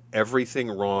everything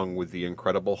wrong with the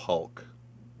Incredible Hulk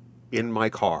in my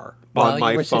car on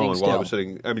my phone while I was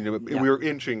sitting. I mean, we were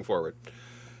inching forward.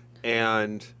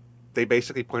 And they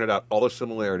basically pointed out all the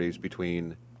similarities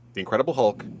between The Incredible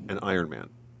Hulk and Iron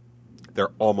Man. They're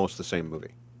almost the same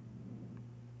movie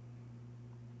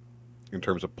in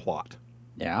terms of plot.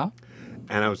 Yeah.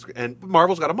 And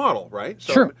Marvel's got a model, right?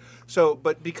 So, sure. So,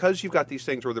 but because you've got these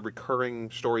things where the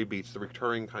recurring story beats, the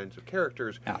recurring kinds of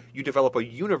characters, you develop a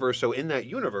universe. So in that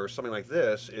universe, something like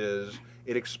this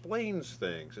it explains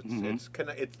things. It's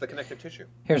the connective tissue.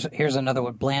 Here's another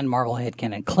one. Bland Marvel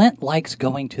headcanon. Clint likes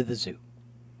going to the zoo.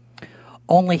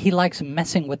 Only he likes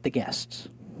messing with the guests.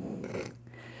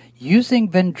 Using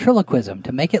ventriloquism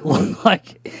to make it look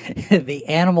like the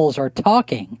animals are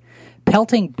talking.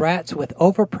 Pelting brats with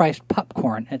overpriced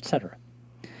popcorn, etc.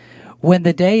 When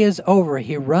the day is over,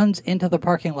 he runs into the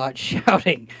parking lot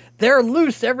shouting, "They're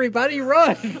loose, everybody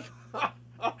run!"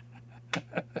 Oh,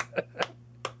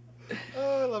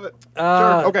 I love it.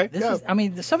 Sure. Okay.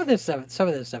 Some of this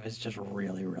stuff is just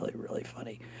really, really, really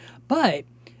funny. But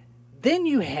then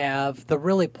you have the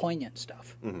really poignant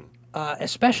stuff,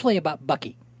 especially about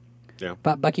Bucky. Yeah.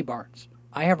 About Bucky Barnes.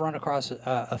 I have run across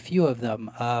a few of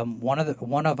them. One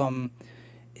of them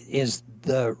is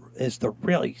the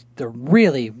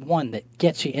really one that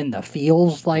gets you in the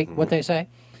feels, like what they say.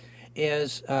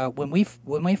 Is when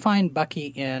we find Bucky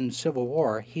in Civil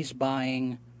War, he's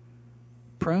buying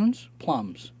plums.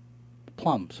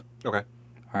 Okay.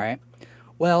 All right.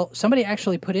 Well, somebody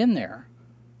actually put in there,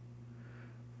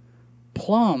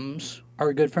 plums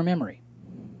are good for memory.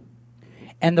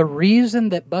 And the reason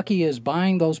that Bucky is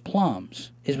buying those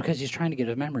plums is because he's trying to get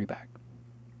his memory back.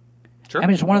 Sure. I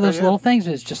mean, it's one of those little things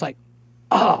that's just like,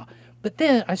 ah. Oh. But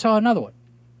then I saw another one.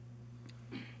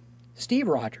 Steve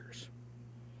Rogers,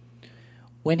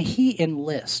 when he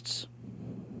enlists,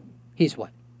 he's what?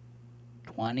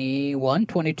 21,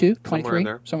 22, 23?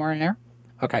 Somewhere in there.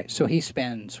 Okay, so he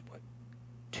spends,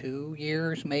 2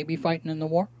 years maybe fighting in the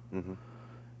war? Mm-hmm.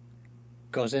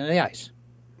 Goes into the ice.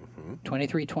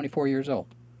 23, 24 years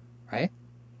old, right?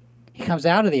 He comes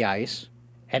out of the ice,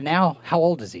 and now how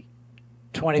old is he?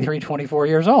 23, 24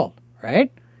 years old,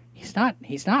 right? He's not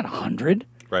 100.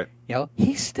 Right. You know,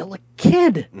 he's still a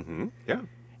kid. Mm-hmm. Yeah.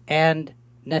 And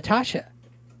Natasha,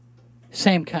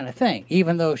 same kind of thing.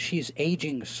 Even though she's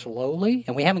aging slowly,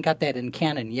 and we haven't got that in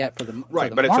canon yet for the right.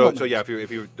 For the But Marvel it's, so yeah,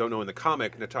 if you don't know in the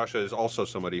comic, Natasha is also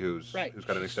somebody who's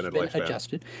got an extended been lifespan.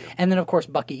 Adjusted, and then of course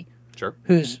Bucky. Sure.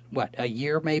 Who's what, a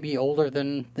year maybe older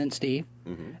than Steve?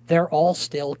 Mm-hmm. They're all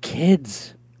still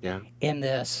kids. Yeah. In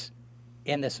this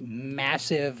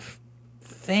massive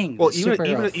thing. Well, even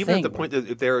at the point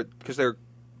that they're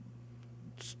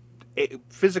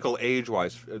physical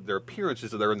age-wise, their appearance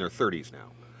is that they're in their 30s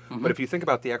now. Mm-hmm. But if you think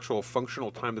about the actual functional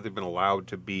time that they've been allowed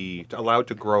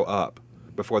to grow up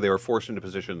before they were forced into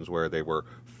positions where they were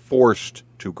forced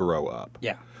to grow up.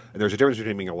 Yeah. And there's a difference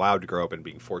between being allowed to grow up and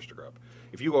being forced to grow up.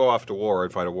 If you go off to war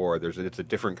and fight a war, it's a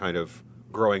different kind of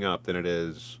growing up than it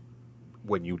is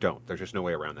when you don't. There's just no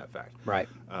way around that fact. Right.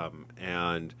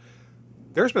 And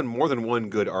there's been more than one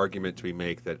good argument to be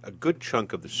made that a good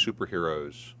chunk of the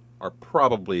superheroes are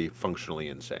probably functionally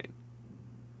insane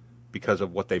because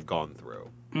of what they've gone through.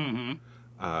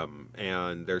 Mm-hmm.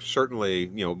 And there's certainly,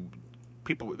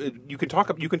 people. You can talk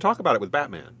about it with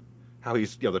Batman, how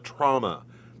he's the trauma.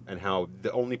 And how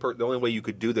the only way you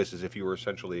could do this is if you were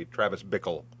essentially Travis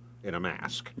Bickle in a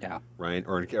mask, right,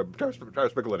 or Travis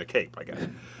Bickle in a cape, I guess.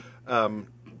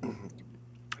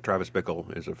 Travis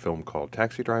Bickle is a film called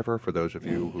Taxi Driver. For those of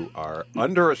you who are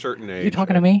under a certain age, you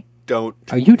talking to me? Don't.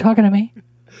 Are you talking to me?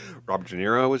 Robert De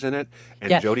Niro was in it,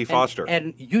 and Jodie Foster.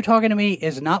 And you talking to me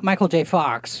is not Michael J.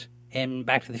 Fox in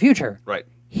Back to the Future. Right.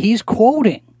 He's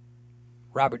quoting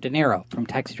Robert De Niro from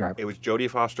Taxi Driver. It was Jodie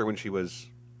Foster when she was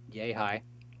yay high.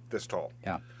 This tall.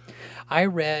 Yeah. I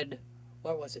read,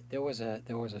 what was it? There was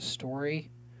a story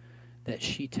that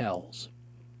she tells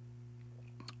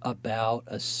about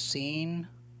a scene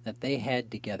that they had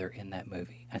together in that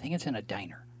movie. I think it's in a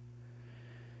diner.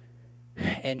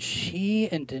 And she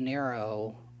and De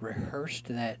Niro rehearsed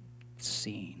that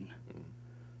scene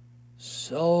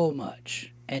so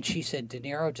much. And she said De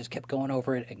Niro just kept going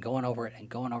over it and going over it and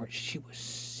going over it. She was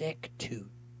sick to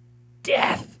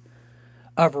death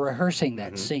of rehearsing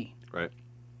that scene. Right.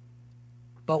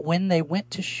 But when they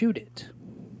went to shoot it,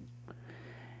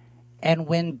 and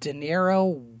when De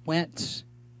Niro went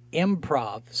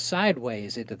improv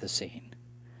sideways into the scene,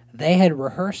 they had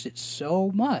rehearsed it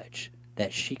so much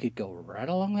that she could go right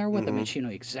along there with him, and she knew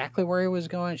exactly where he was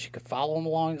going. She could follow him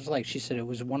along. It's like she said, it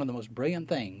was one of the most brilliant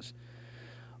things.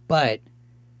 But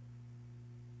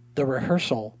the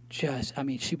rehearsal she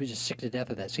was just sick to death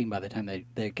of that scene by the time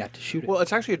they got to shoot it. Well,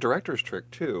 it's actually a director's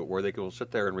trick, too, where they will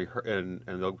sit there and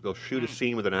and they'll shoot a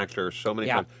scene with an actor so many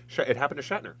times. It happened to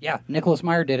Shatner. Yeah, Nicholas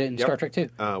Meyer did it in Star Trek 2.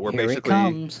 Where Here basically it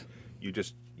comes.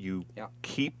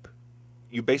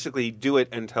 You basically do it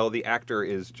until the actor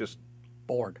is just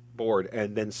bored,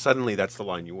 and then suddenly that's the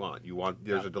line you want.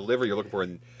 There's a delivery you're looking for.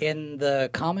 In the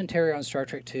commentary on Star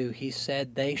Trek 2, he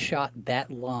said they shot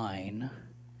that line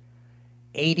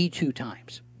 82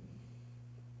 times.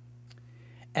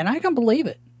 And I can believe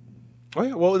it. Oh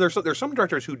yeah, well there's some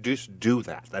directors who just do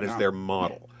that. That is their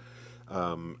model.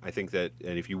 I think that,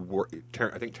 and if you were,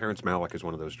 I think Terrence Malick is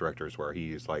one of those directors where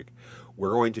he's like,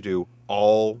 we're going to do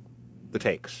all the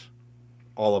takes,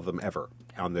 all of them ever,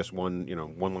 on this one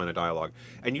line of dialogue,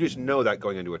 and you just know that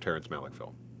going into a Terrence Malick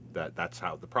film, that's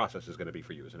how the process is going to be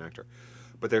for you as an actor.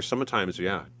 But there's sometimes,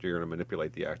 you're going to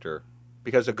manipulate the actor,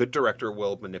 because a good director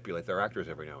will manipulate their actors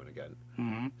every now and again,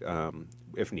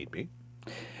 if need be.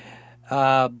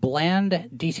 Bland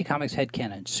DC Comics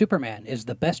headcanon. Superman is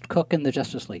the best cook in the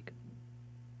Justice League.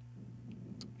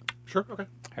 Sure, okay.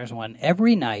 Here's one.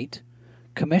 Every night,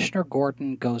 Commissioner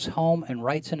Gordon goes home and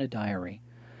writes in a diary,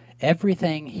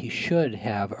 everything he should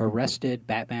have arrested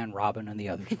Batman, Robin, and the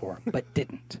others for, but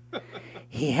didn't.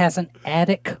 He has an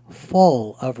attic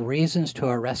full of reasons to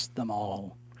arrest them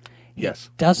all. He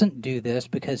doesn't do this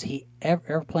because he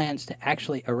ever plans to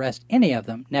actually arrest any of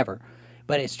them. Never.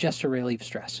 But it's just to relieve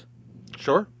stress.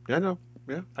 Sure. Yeah, no.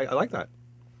 Yeah, I like that.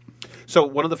 So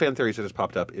one of the fan theories that has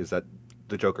popped up is that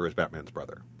the Joker is Batman's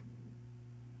brother.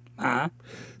 Uh-huh.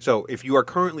 So if you are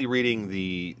currently reading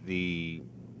the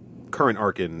current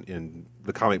arc in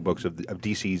the comic books of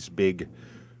DC's big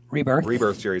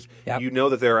Rebirth series, you know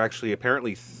that there are actually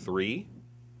apparently three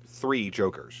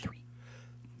Jokers.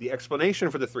 The explanation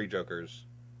for the three Jokers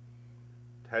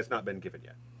has not been given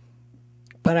yet.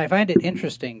 But I find it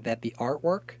interesting that the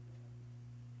artwork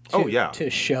to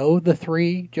show the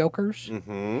three Jokers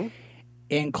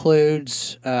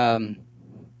includes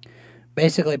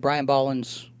basically Brian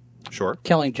Bolland's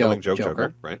Killing Joke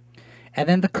Joker, right? And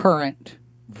then the current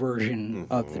version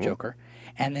of the Joker,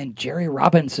 and then Jerry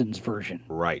Robinson's version,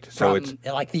 right? So it's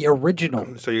like the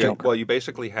original. So you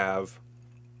basically have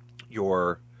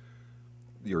your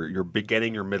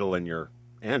beginning, your middle, and your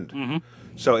end.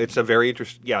 So it's a very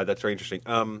interesting. Yeah, that's very interesting.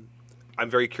 I'm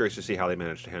very curious to see how they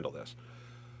manage to handle this.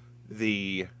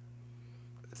 The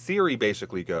theory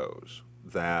basically goes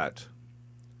that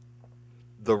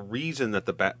the reason that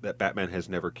that Batman has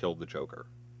never killed the Joker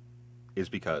is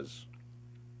because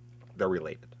they're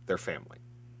related, they're family,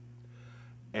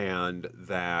 and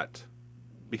that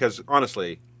because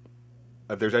honestly,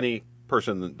 if there's any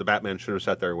person that the Batman should have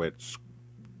sat there and went,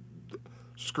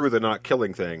 screw the not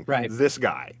killing thing, right? This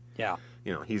guy, yeah,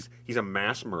 you know, he's a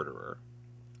mass murderer.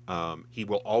 He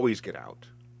will always get out.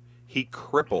 He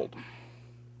crippled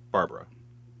Barbara.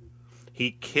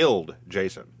 He killed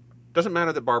Jason. Doesn't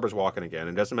matter that Barbara's walking again,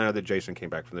 and doesn't matter that Jason came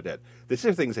back from the dead. These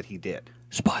are things that he did.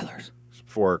 Spoilers.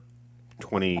 For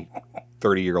 20,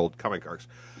 30-year-old comic arcs.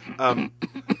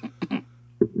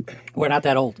 We're not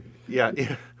that old. Yeah.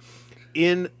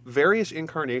 In various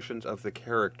incarnations of the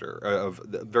character, of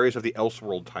various of the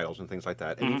Elseworld titles and things like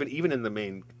that, and even in the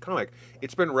main comic,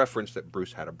 it's been referenced that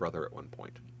Bruce had a brother at one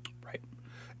point. Right.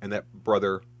 And that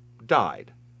brother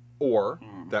died. Or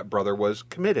that brother was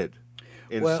committed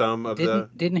in some of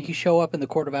Didn't he show up in the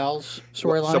Court of Owls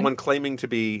storyline? Someone claiming to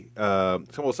be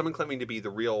someone claiming to be the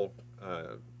real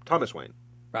Thomas Wayne.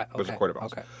 Right. Okay. Was the Court of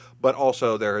Owls. Okay. But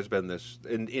also there has been this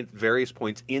in various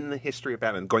points in the history of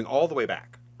Batman, going all the way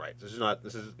back. Right. This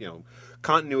is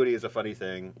continuity is a funny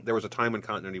thing. There was a time when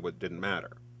continuity didn't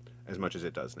matter as much as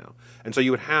it does now, and so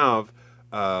you would have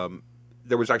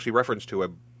there was actually reference to a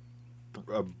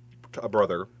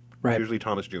brother. Right. Usually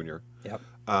Thomas Jr. Yep.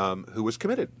 Who was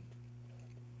committed.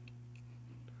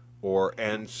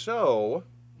 And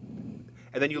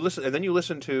then you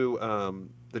listen to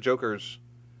the Joker's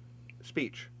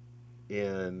speech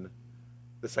in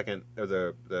the second or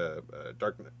the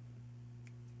Dark Knight.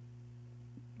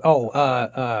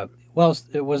 Well,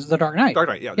 it was the Dark Knight. Dark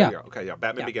Knight, yeah. There you go. Okay, yeah.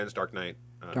 Batman Begins, Dark Knight.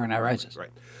 Dark Knight Rises.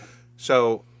 Right.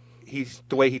 So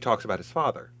the way he talks about his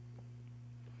father.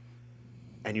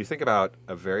 And you think about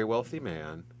a very wealthy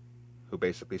man who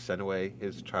basically sent away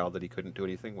his child that he couldn't do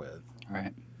anything with.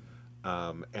 Right.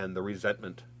 And the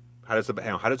resentment. How does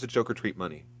the Joker treat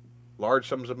money? Large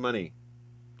sums of money.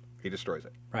 He destroys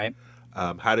it. Right.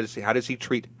 How does he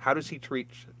treat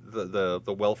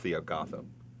the wealthy of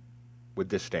Gotham? With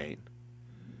disdain.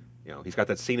 You know, he's got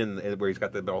that scene where he's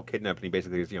got them all kidnapped and he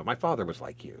basically says, my father was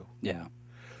like you. Yeah.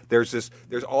 There's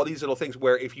all these little things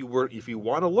where if you want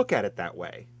to look at it that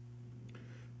way,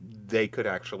 they could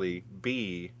actually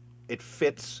be. It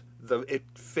fits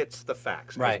the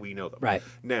facts as we know them. Right.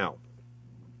 Now,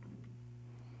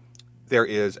 there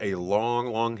is a long,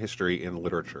 long history in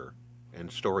literature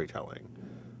and storytelling.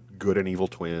 Good and evil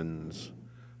twins,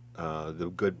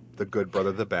 the good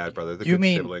brother, the bad brother, the good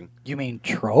sibling. You mean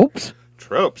tropes?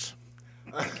 Tropes.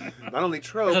 Not only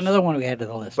tropes. There's another one we add to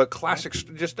the list. But classics.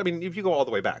 If you go all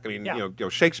the way back,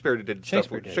 Shakespeare did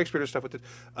stuff with it.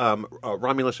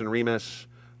 Romulus and Remus.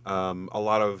 A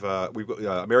lot of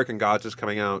American Gods is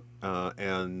coming out,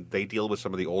 and they deal with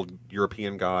some of the old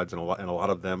European gods, and a lot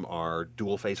of them are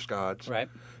dual-faced gods. Right.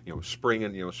 Spring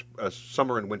and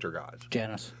summer and winter gods.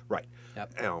 Janus. Right.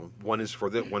 Yep. One is for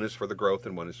the growth,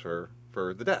 and one is for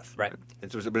the death. Right.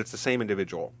 And so, but it's the same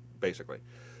individual basically.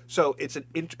 So it's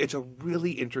a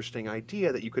really interesting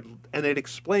idea that you could, and it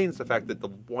explains the fact that the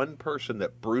one person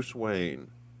that Bruce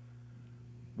Wayne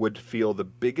would feel the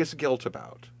biggest guilt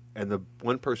about, and the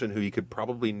one person who he could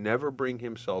probably never bring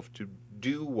himself to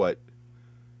do what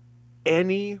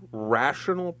any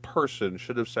rational person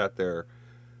should have sat there,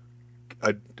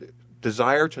 a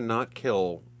desire to not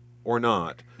kill or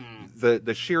not,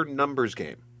 the sheer numbers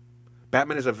game.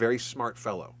 Batman is a very smart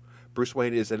fellow. Bruce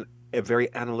Wayne is a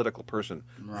very analytical person.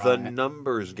 The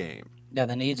numbers game. Yeah,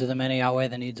 the needs of the many outweigh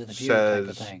the needs of the few type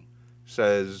of thing.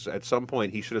 Says at some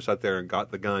point he should have sat there and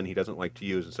got the gun he doesn't like to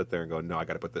use and sit there and go, no, I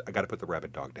got to put the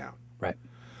rabid dog down. Right.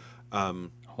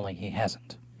 Only he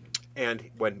hasn't. And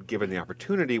when given the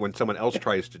opportunity, when someone else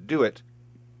tries to do it,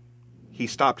 he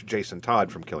stopped Jason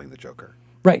Todd from killing the Joker.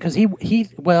 Right, because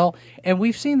and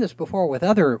we've seen this before with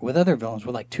other villains,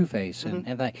 with like Two-Face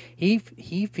and like he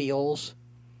feels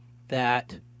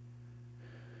that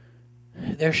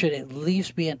there should at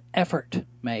least be an effort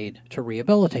made to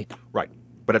rehabilitate them. Right,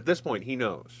 but at this point, he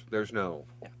knows there's no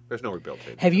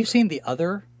rehabilitation. Have you seen the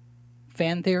other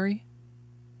fan theory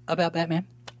about Batman?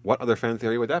 What other fan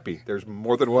theory would that be? There's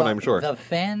more than one, I'm sure. The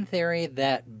fan theory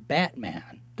that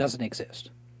Batman doesn't exist,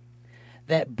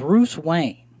 that Bruce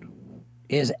Wayne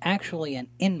is actually an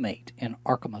inmate in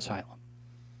Arkham Asylum,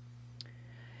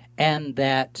 and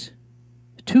that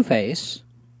Two-Face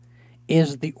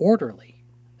is the orderly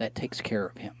that takes care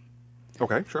of him.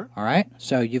 Okay, sure. All right?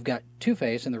 So you've got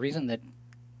Two-Face, and the reason that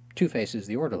Two-Face is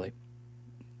the orderly,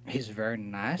 he's very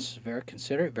nice, very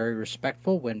considerate, very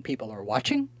respectful when people are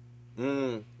watching.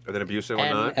 And then abusive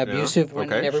and when not. abusive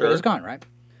when everybody's sure. gone, right?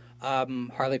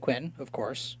 Harley Quinn, of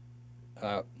course,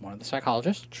 one of the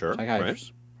psychiatrists,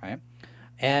 right?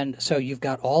 And so you've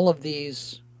got all of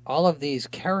these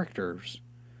characters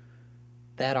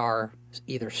that are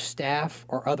either staff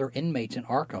or other inmates in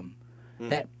Arkham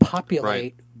that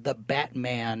populate the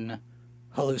Batman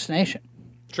hallucination.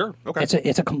 Sure. Okay.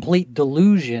 It's a complete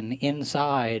delusion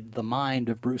inside the mind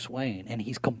of Bruce Wayne, and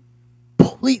he's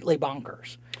completely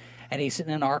bonkers. And he's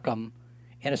sitting in Arkham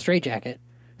in a straitjacket,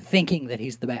 thinking that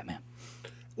he's the Batman.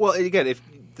 Well, again,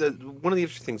 one of the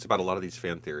interesting things about a lot of these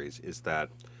fan theories is that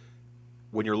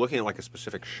when you're looking at like a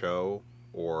specific show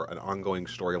or an ongoing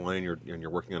storyline, you're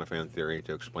working on a fan theory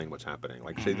to explain what's happening.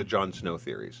 Like, say, the Jon Snow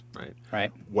theories, right?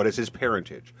 Right. What is his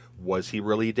parentage? Was he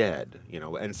really dead?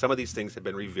 And some of these things have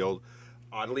been revealed.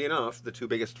 Oddly enough, the two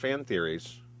biggest fan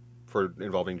theories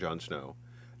involving Jon Snow,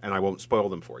 and I won't spoil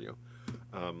them for you,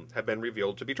 have been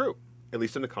revealed to be true, at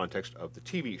least in the context of the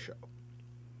TV show.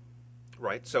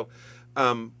 Right? So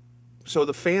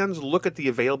the fans look at the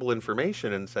available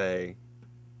information and say,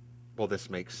 well, this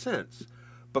makes sense.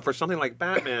 But for something like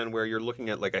Batman, where you're looking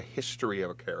at like a history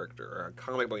of a character, or a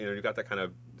comic book, you've got that kind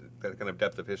of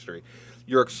depth of history,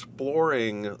 you're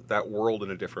exploring that world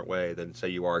in a different way than, say,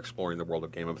 you are exploring the world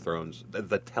of Game of Thrones,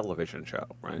 the television show,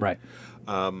 right? Right.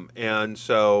 And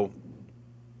so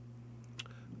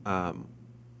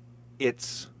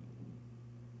it's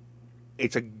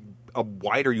a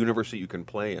wider universe that you can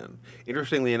play in.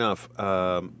 Interestingly enough,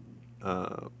 and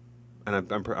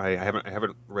I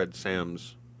haven't read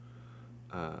Sam's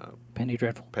Penny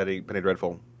Dreadful. Penny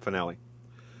Dreadful finale,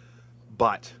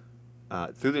 but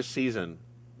through this season,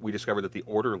 we discovered that the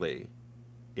orderly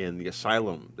in the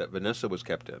asylum that Vanessa was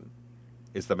kept in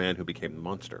is the man who became the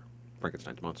monster,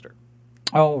 Frankenstein's monster.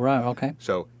 Oh, right, okay.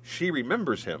 So she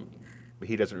remembers him, but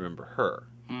he doesn't remember her.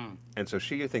 And so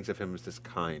she thinks of him as this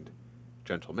kind,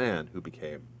 gentle man who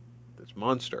became this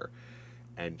monster.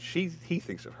 And he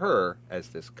thinks of her as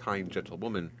this kind, gentle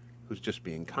woman who's just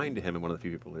being kind to him and one of the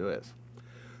few people who is.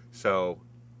 So,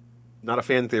 not a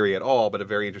fan theory at all, but a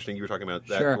very interesting, you were talking about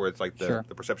that, Sure. where it's like the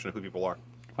perception of who people are.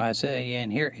 Well, I say,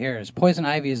 and here is Poison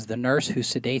Ivy is the nurse who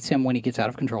sedates him when he gets out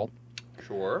of control.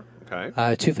 Sure,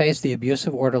 okay. Two-Face, the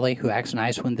abusive orderly who acts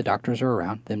nice when the doctors are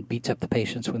around, then beats up the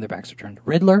patients when their backs are turned.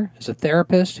 Riddler is a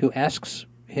therapist who asks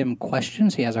him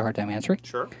questions he has a hard time answering.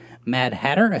 Sure. Mad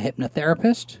Hatter, a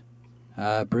hypnotherapist.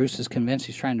 Bruce is convinced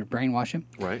he's trying to brainwash him.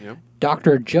 Right, yeah.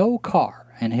 Dr. Joe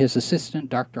Carr and his assistant,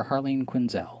 Dr. Harleen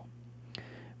Quinzel.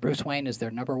 Bruce Wayne is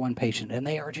their number one patient, and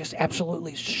they are just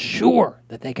absolutely sure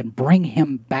that they can bring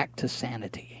him back to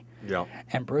sanity. Yeah.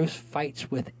 And Bruce fights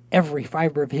with every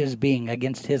fiber of his being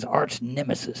against his arch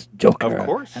nemesis, Joker. Of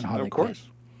course, and Harley of course.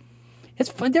 Quinn. It's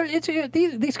fun.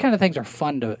 These kind of things are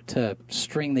fun to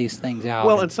string these things out.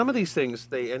 Well, and some of these things,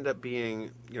 they end up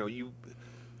being,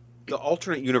 the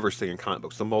alternate universe thing in comic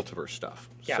books, the multiverse stuff.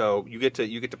 Yeah. So you get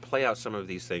to play out some of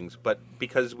these things, but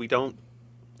because we don't,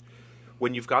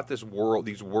 when you've got these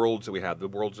worlds that we have, the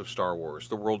worlds of Star Wars,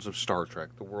 the worlds of Star Trek,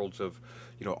 the worlds of,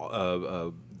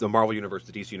 the Marvel universe,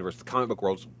 the DC universe, the comic book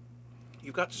worlds,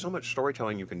 you've got so much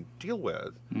storytelling you can deal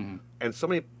with, and so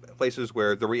many places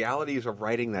where the realities of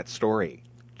writing that story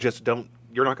just don't.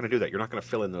 You're not going to do that. You're not going to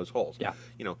fill in those holes. Yeah.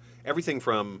 Everything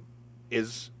from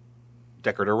is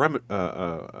Deckard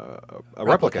a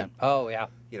replicant? Oh, yeah.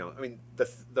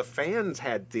 The fans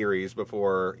had theories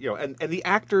before, and the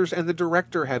actors and the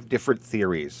director have different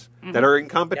theories that are in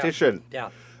competition. Yeah.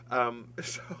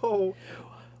 So,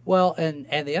 Well,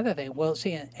 and the other thing, well,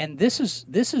 see, and this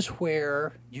is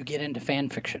where you get into fan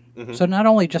fiction. So not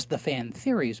only just the fan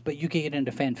theories, but you get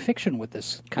into fan fiction with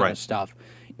this kind of stuff,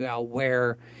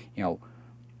 where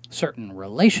certain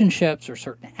relationships or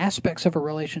certain aspects of a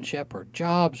relationship or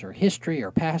jobs or history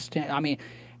or past. I mean,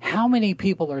 how many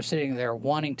people are sitting there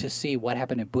wanting to see what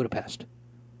happened in Budapest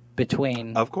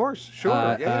between, of course,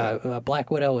 sure, Black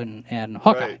Widow and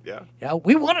Hawkeye? Right,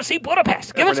 we want to see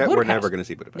Budapest. Give us Budapest. We're never going to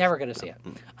see Budapest. Never going to see it,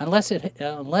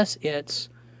 unless it's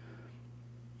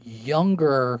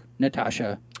younger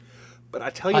Natasha. But I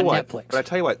tell you on what,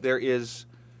 Netflix.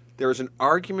 there is an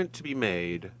argument to be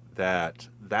made that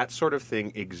sort of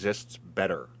thing exists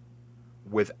better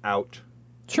without.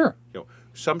 Sure.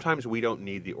 Sometimes we don't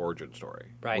need the origin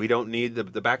story. Right. We don't need the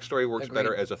backstory works Agreed.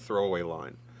 better as a throwaway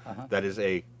line. That is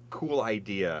a cool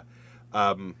idea.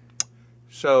 And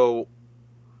sometimes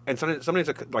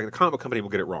like the comic book company will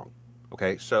get it wrong.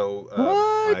 Okay, so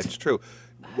it's true.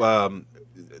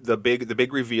 The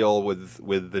big reveal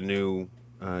with the new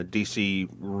DC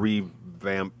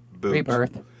Rebirth.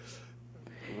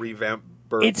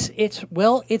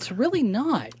 It's really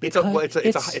not. It's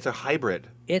a hybrid.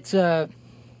 It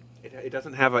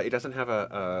doesn't have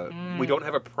a. We don't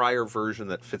have a prior version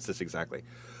that fits this exactly,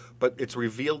 but it's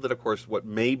revealed that, of course, what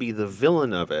may be the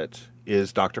villain of it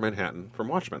is Dr. Manhattan from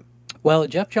Watchmen. Well,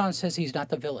 Jeff Johns says he's not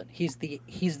the villain. He's the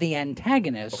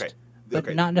antagonist,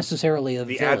 but not necessarily a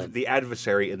villain. The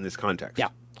adversary in this context. Yeah.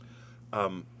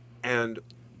 And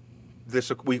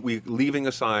this we leaving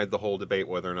aside the whole debate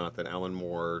whether or not that Alan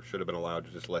Moore should have been allowed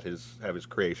to just have his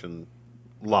creation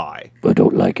lie. I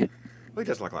don't like it. Well, he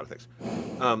doesn't like a lot of things.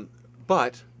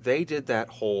 But they did that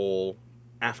whole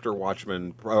before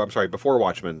Watchmen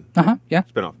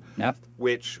spinoff. Yeah.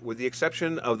 Which, with the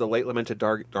exception of the late lamented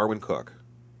Darwin Cook,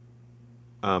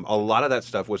 a lot of that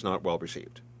stuff was not well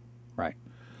received. Right.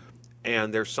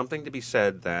 And there's something to be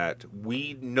said that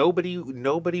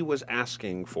nobody was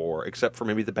asking for, except for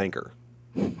maybe the banker.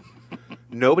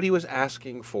 Nobody was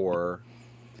asking for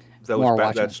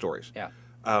those bad stories. Yeah.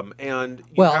 And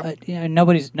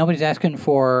nobody's asking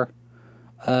for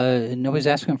a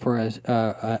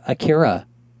Akira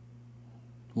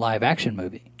live action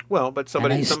movie. Well, but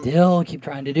they still keep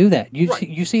trying to do that.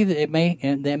 You see that they may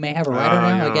have a writer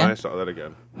now again. I saw that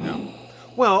again. Yeah.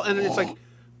 Well, and it's like,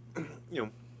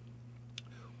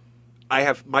 I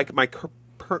have my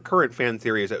current fan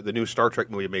theory is that the new Star Trek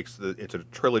movie it's a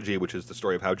trilogy, which is the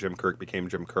story of how Jim Kirk became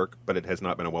Jim Kirk, but it has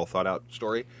not been a well thought out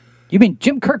story. You mean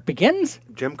Jim Kirk Begins?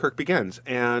 Jim Kirk Begins,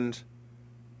 and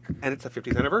it's the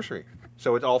 50th anniversary,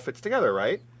 so it all fits together,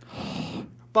 right?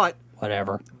 But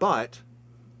whatever. But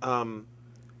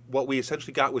what we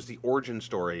essentially got was the origin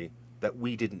story that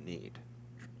we didn't need,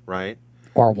 right?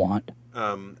 Or want.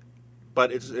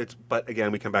 But but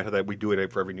again, we come back to that. We do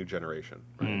it for every new generation.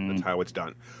 Right? That's how it's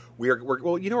done. We're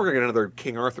going to get another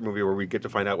King Arthur movie where we get to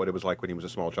find out what it was like when he was a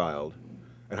small child,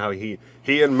 and how he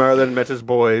and Merlin met his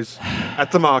boys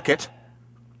at the market,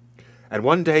 and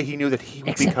one day he knew that he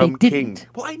would become king.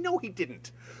 Well, I know he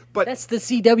didn't, but that's the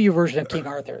CW version of King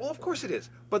Arthur. Well, of course it is,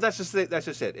 but that's just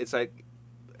it. It's like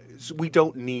we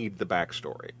don't need the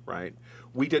backstory, right?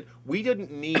 We don't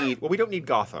need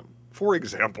Gotham, for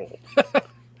example.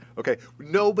 Okay,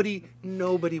 nobody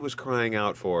was crying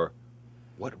out for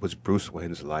what was Bruce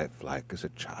Wayne's life like as a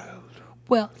child.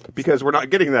 Well, because we're not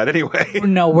getting that anyway.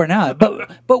 No, we're not.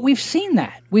 But we've seen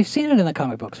that. We've seen it in the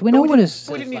comic books. We know what is.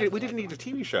 We didn't need a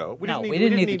TV show. We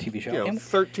didn't need the TV show.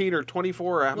 13 or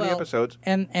 24 or how many episodes.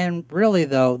 And really,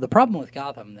 though, the problem with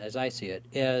Gotham, as I see it,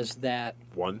 is that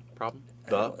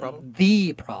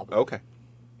the problem. Okay.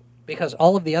 Because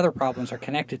all of the other problems are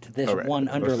connected to this one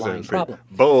underlying problem.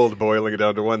 Bold boiling it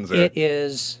down to one there.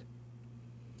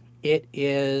 It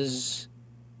is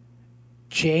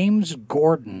James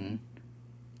Gordon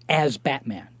as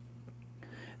Batman.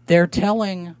 They're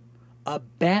telling a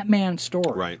Batman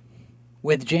story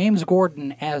with James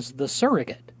Gordon as the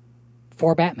surrogate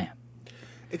for Batman.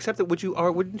 Except that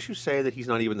wouldn't you say that he's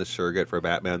not even the surrogate for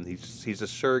Batman? He's a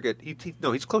surrogate.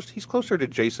 He's closer to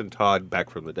Jason Todd back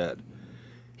from the dead.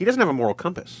 He doesn't have a moral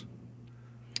compass.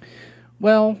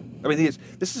 Well, I mean,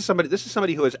 this is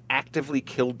somebody who has actively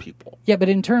killed people. Yeah, but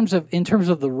in terms of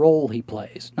the role he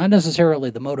plays, not necessarily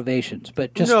the motivations,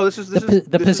 but just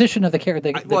the position of the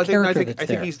character. I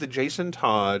think he's the Jason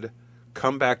Todd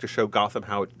come back to show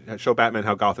Batman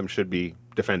how Gotham should be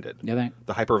defended. You think?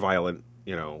 The hyper-violent,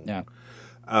 Yeah.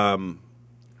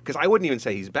 Because I wouldn't even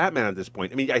say he's Batman at this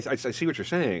point. I mean, I see what you're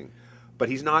saying, but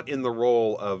he's not in the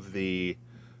role of the.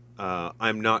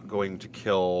 I'm not going to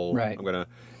kill. Right. I'm gonna,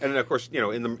 and then of course, in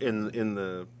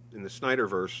the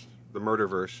Snyderverse, the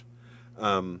Murderverse,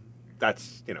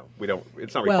 that's we don't.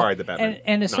 It's not Well, required that Batman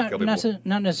and it's kill people.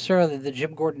 not necessarily that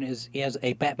Jim Gordon is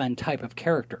a Batman type of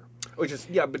character. Which is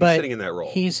but he's But sitting in that role.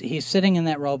 He's sitting in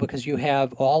that role because you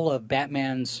have all of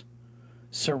Batman's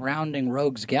surrounding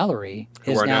rogues gallery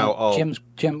Who is are now all Jim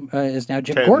 10, Gordon's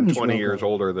 20 rogue years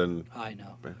gallery. older than. I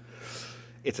know.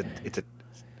 It's a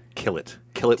kill it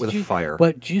with a fire.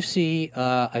 But did you see?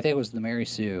 I think it was the Mary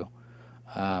Sue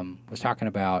was talking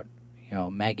about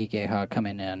Maggie Gyllenhaal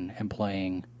coming in and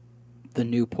playing the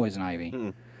new Poison Ivy.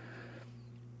 Mm.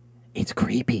 It's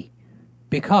creepy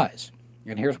because,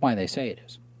 and here's why they say it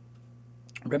is.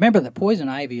 Remember that Poison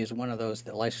Ivy is one of those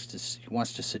that wants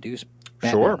to seduce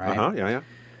Batman, Sure. right? Yeah.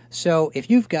 So if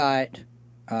you've got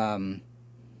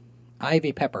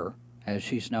Ivy Pepper, as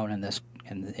she's known in this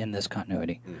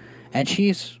continuity, and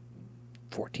she's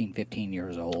 14, 15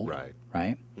 years old, right?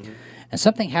 Mm-hmm. And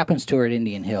something happens to her at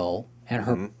Indian Hill, and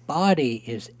her body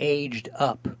is aged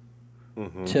up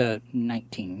to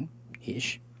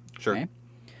 19-ish. Sure. Okay?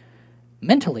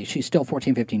 Mentally, she's still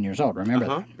 14, 15 years old. Remember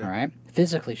that, Yeah. all right?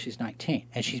 Physically, she's 19,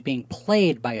 and she's being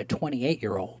played by a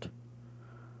 28-year-old.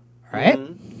 All right?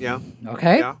 Yeah.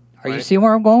 Okay? Yeah, Are you right. seeing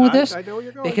where I'm going with this? I know where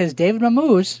you're going. Because David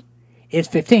Mamouz is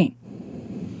 15.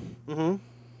 Mm-hmm.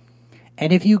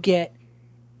 And if you get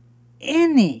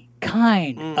any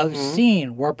kind of Mm-hmm.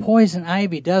 scene where Poison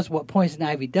Ivy does what Poison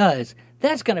Ivy does,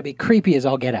 that's going to be creepy as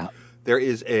all get out. There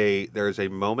is a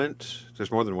moment.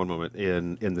 There's more than one moment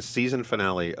in the season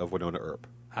finale of Winona Earp.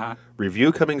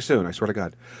 Review coming soon. I swear to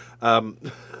God.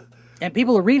 And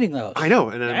people are reading those. I know,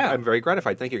 and Yeah. I'm very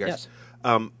gratified. Thank you, guys.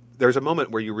 Yes. There's a moment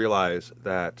where you realize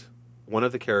that one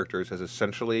of the characters has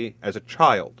essentially, as a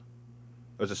child,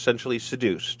 was essentially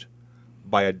seduced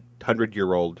by a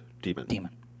 100-year-old demon.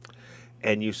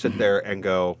 And you sit there and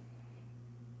go,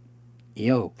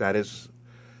 "Yo, that is,"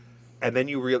 and then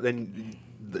you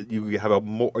have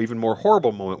a even more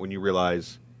horrible moment when you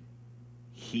realize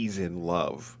he's in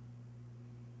love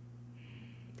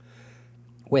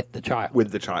with the child.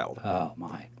 with the child. Oh,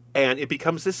 my. And it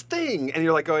becomes this thing, and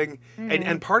you're like going,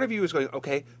 and part of you is going,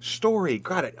 okay, story,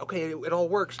 got it, okay, it all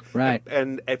works, Right.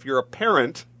 And if you're a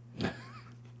parent,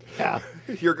 Yeah.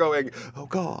 you're going, oh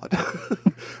God,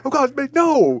 oh God,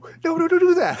 no, don't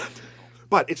do that.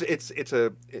 But it's a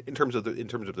in terms of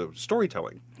the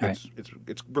storytelling, Right.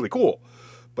 it's really cool,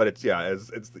 but it's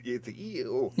the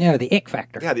ew. Yeah, the ick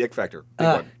factor. Yeah, the ick factor. Big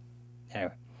one.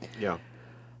 Anyway. Yeah.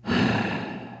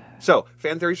 So,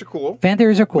 fan theories are cool. Fan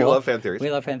theories are cool. We love fan theories. We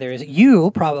love fan theories.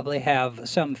 You probably have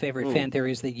some favorite fan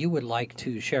theories that you would like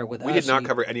to share with us. We did not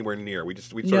cover anywhere near. We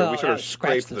sort of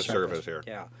scraped the surface here.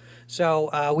 Yeah.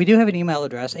 So we do have an email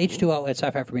address,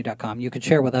 h2o@sci-fi4me.com. You can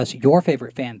share with us your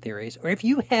favorite fan theories, or if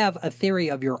you have a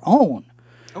theory of your own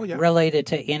related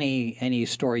to any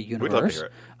story universe. We'd love to hear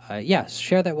it. Yes,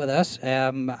 share that with us,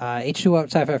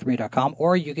 h2o@sci-fi4me.com,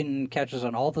 or you can catch us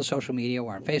on all the social media.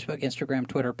 We're on Facebook, Instagram,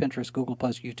 Twitter, Pinterest, Google+,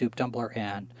 YouTube, Tumblr,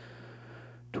 and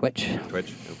Twitch.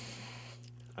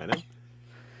 I know.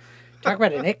 Talk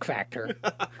about an ick factor.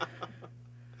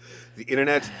 The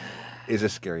internet is a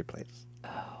scary place. Oh,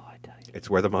 I tell you. It's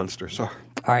where the monsters are.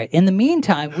 All right. In the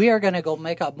meantime, we are going to go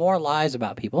make up more lies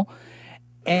about people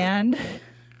and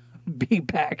be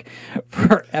back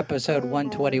for episode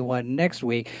 121 next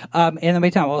week. In the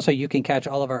meantime, also, you can catch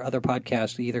all of our other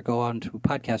podcasts. Either go on to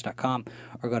podcast.com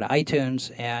or go to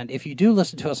iTunes. And if you do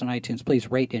listen to us on iTunes, please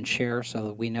rate and share so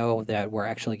that we know that we're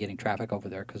actually getting traffic over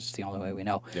there, because it's the only way we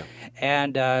know. Yeah.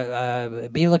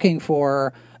 And be looking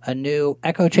for a new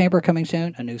Echo Chamber coming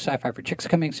soon, a new Sci-Fi for Chicks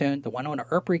coming soon, the Winona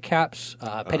Earp recaps,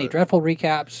 Penny Dreadful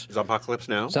recaps. Zompocalypse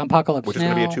Now. Zompocalypse which is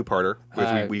Now. going to be a two-parter.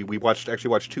 Because we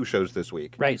watched two shows this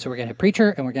week. Right, so we're going to have Preacher,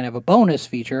 and we're going to have a bonus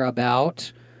feature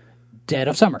about Dead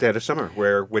of Summer. Dead of Summer,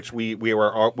 which we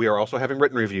are also having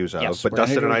written reviews of. Yes, but we're gonna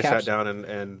Dustin do and I recaps. sat down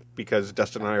and because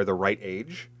Dustin and I are the right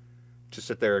age to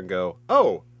sit there and go,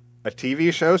 oh, a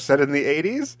TV show set in the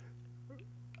 80s?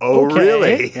 Oh, Okay.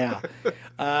 really? Yeah.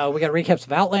 We got recaps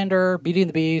of Outlander, Beauty and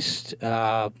the Beast.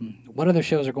 What other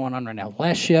shows are going on right now?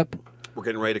 Last Ship. We're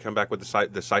getting ready to come back with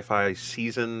the sci-fi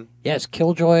season. Yes,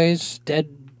 Killjoys, Dead,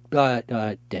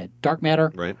 Dark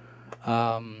Matter. Right.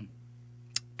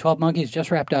 12 Monkeys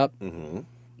just wrapped up. Mm-hmm.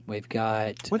 We've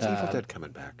got... When's Evil Dead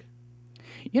coming back?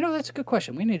 That's a good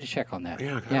question. We need to check on that.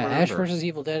 Yeah, I can't Ash remember. vs.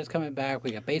 Evil Dead is coming back.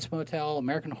 We got Bates Motel,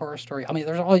 American Horror Story. I mean,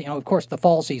 there's all, of course, the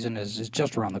fall season is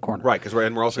just around the corner. Right, because we're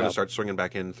also going to start swinging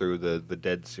back in through the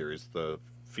Dead series, the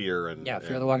Fear and... Yeah,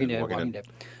 Fear the Walking Dead, Walking Dead.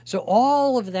 So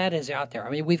all of that is out there.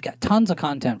 I mean, we've got tons of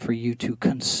content for you to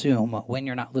consume when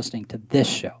you're not listening to this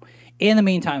show. In the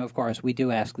meantime, of course, we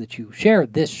do ask that you share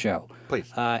this show.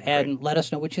 Please. And let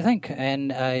us know what you think.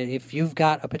 And if you've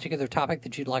got a particular topic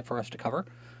that you'd like for us to cover,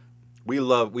 We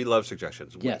love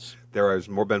suggestions. Yes. There has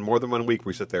been more than 1 week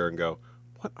we sit there and go,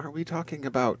 what are we talking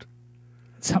about?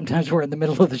 Sometimes we're in the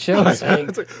middle of the show saying,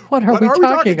 It's like, what are we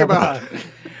talking about? about?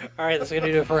 All right, that's going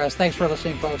to do it for us. Thanks for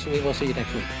listening, folks. We will see you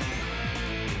next week.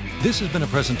 This has been a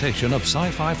presentation of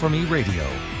Sci-Fi for Me Radio.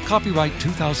 Copyright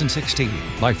 2016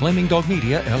 by Flaming Dog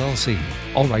Media, LLC.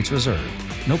 All rights reserved.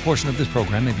 No portion of this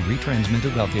program may be retransmitted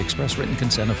without the express written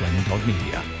consent of Flaming Dog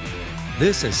Media.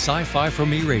 This is Sci-Fi for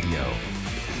Me Radio.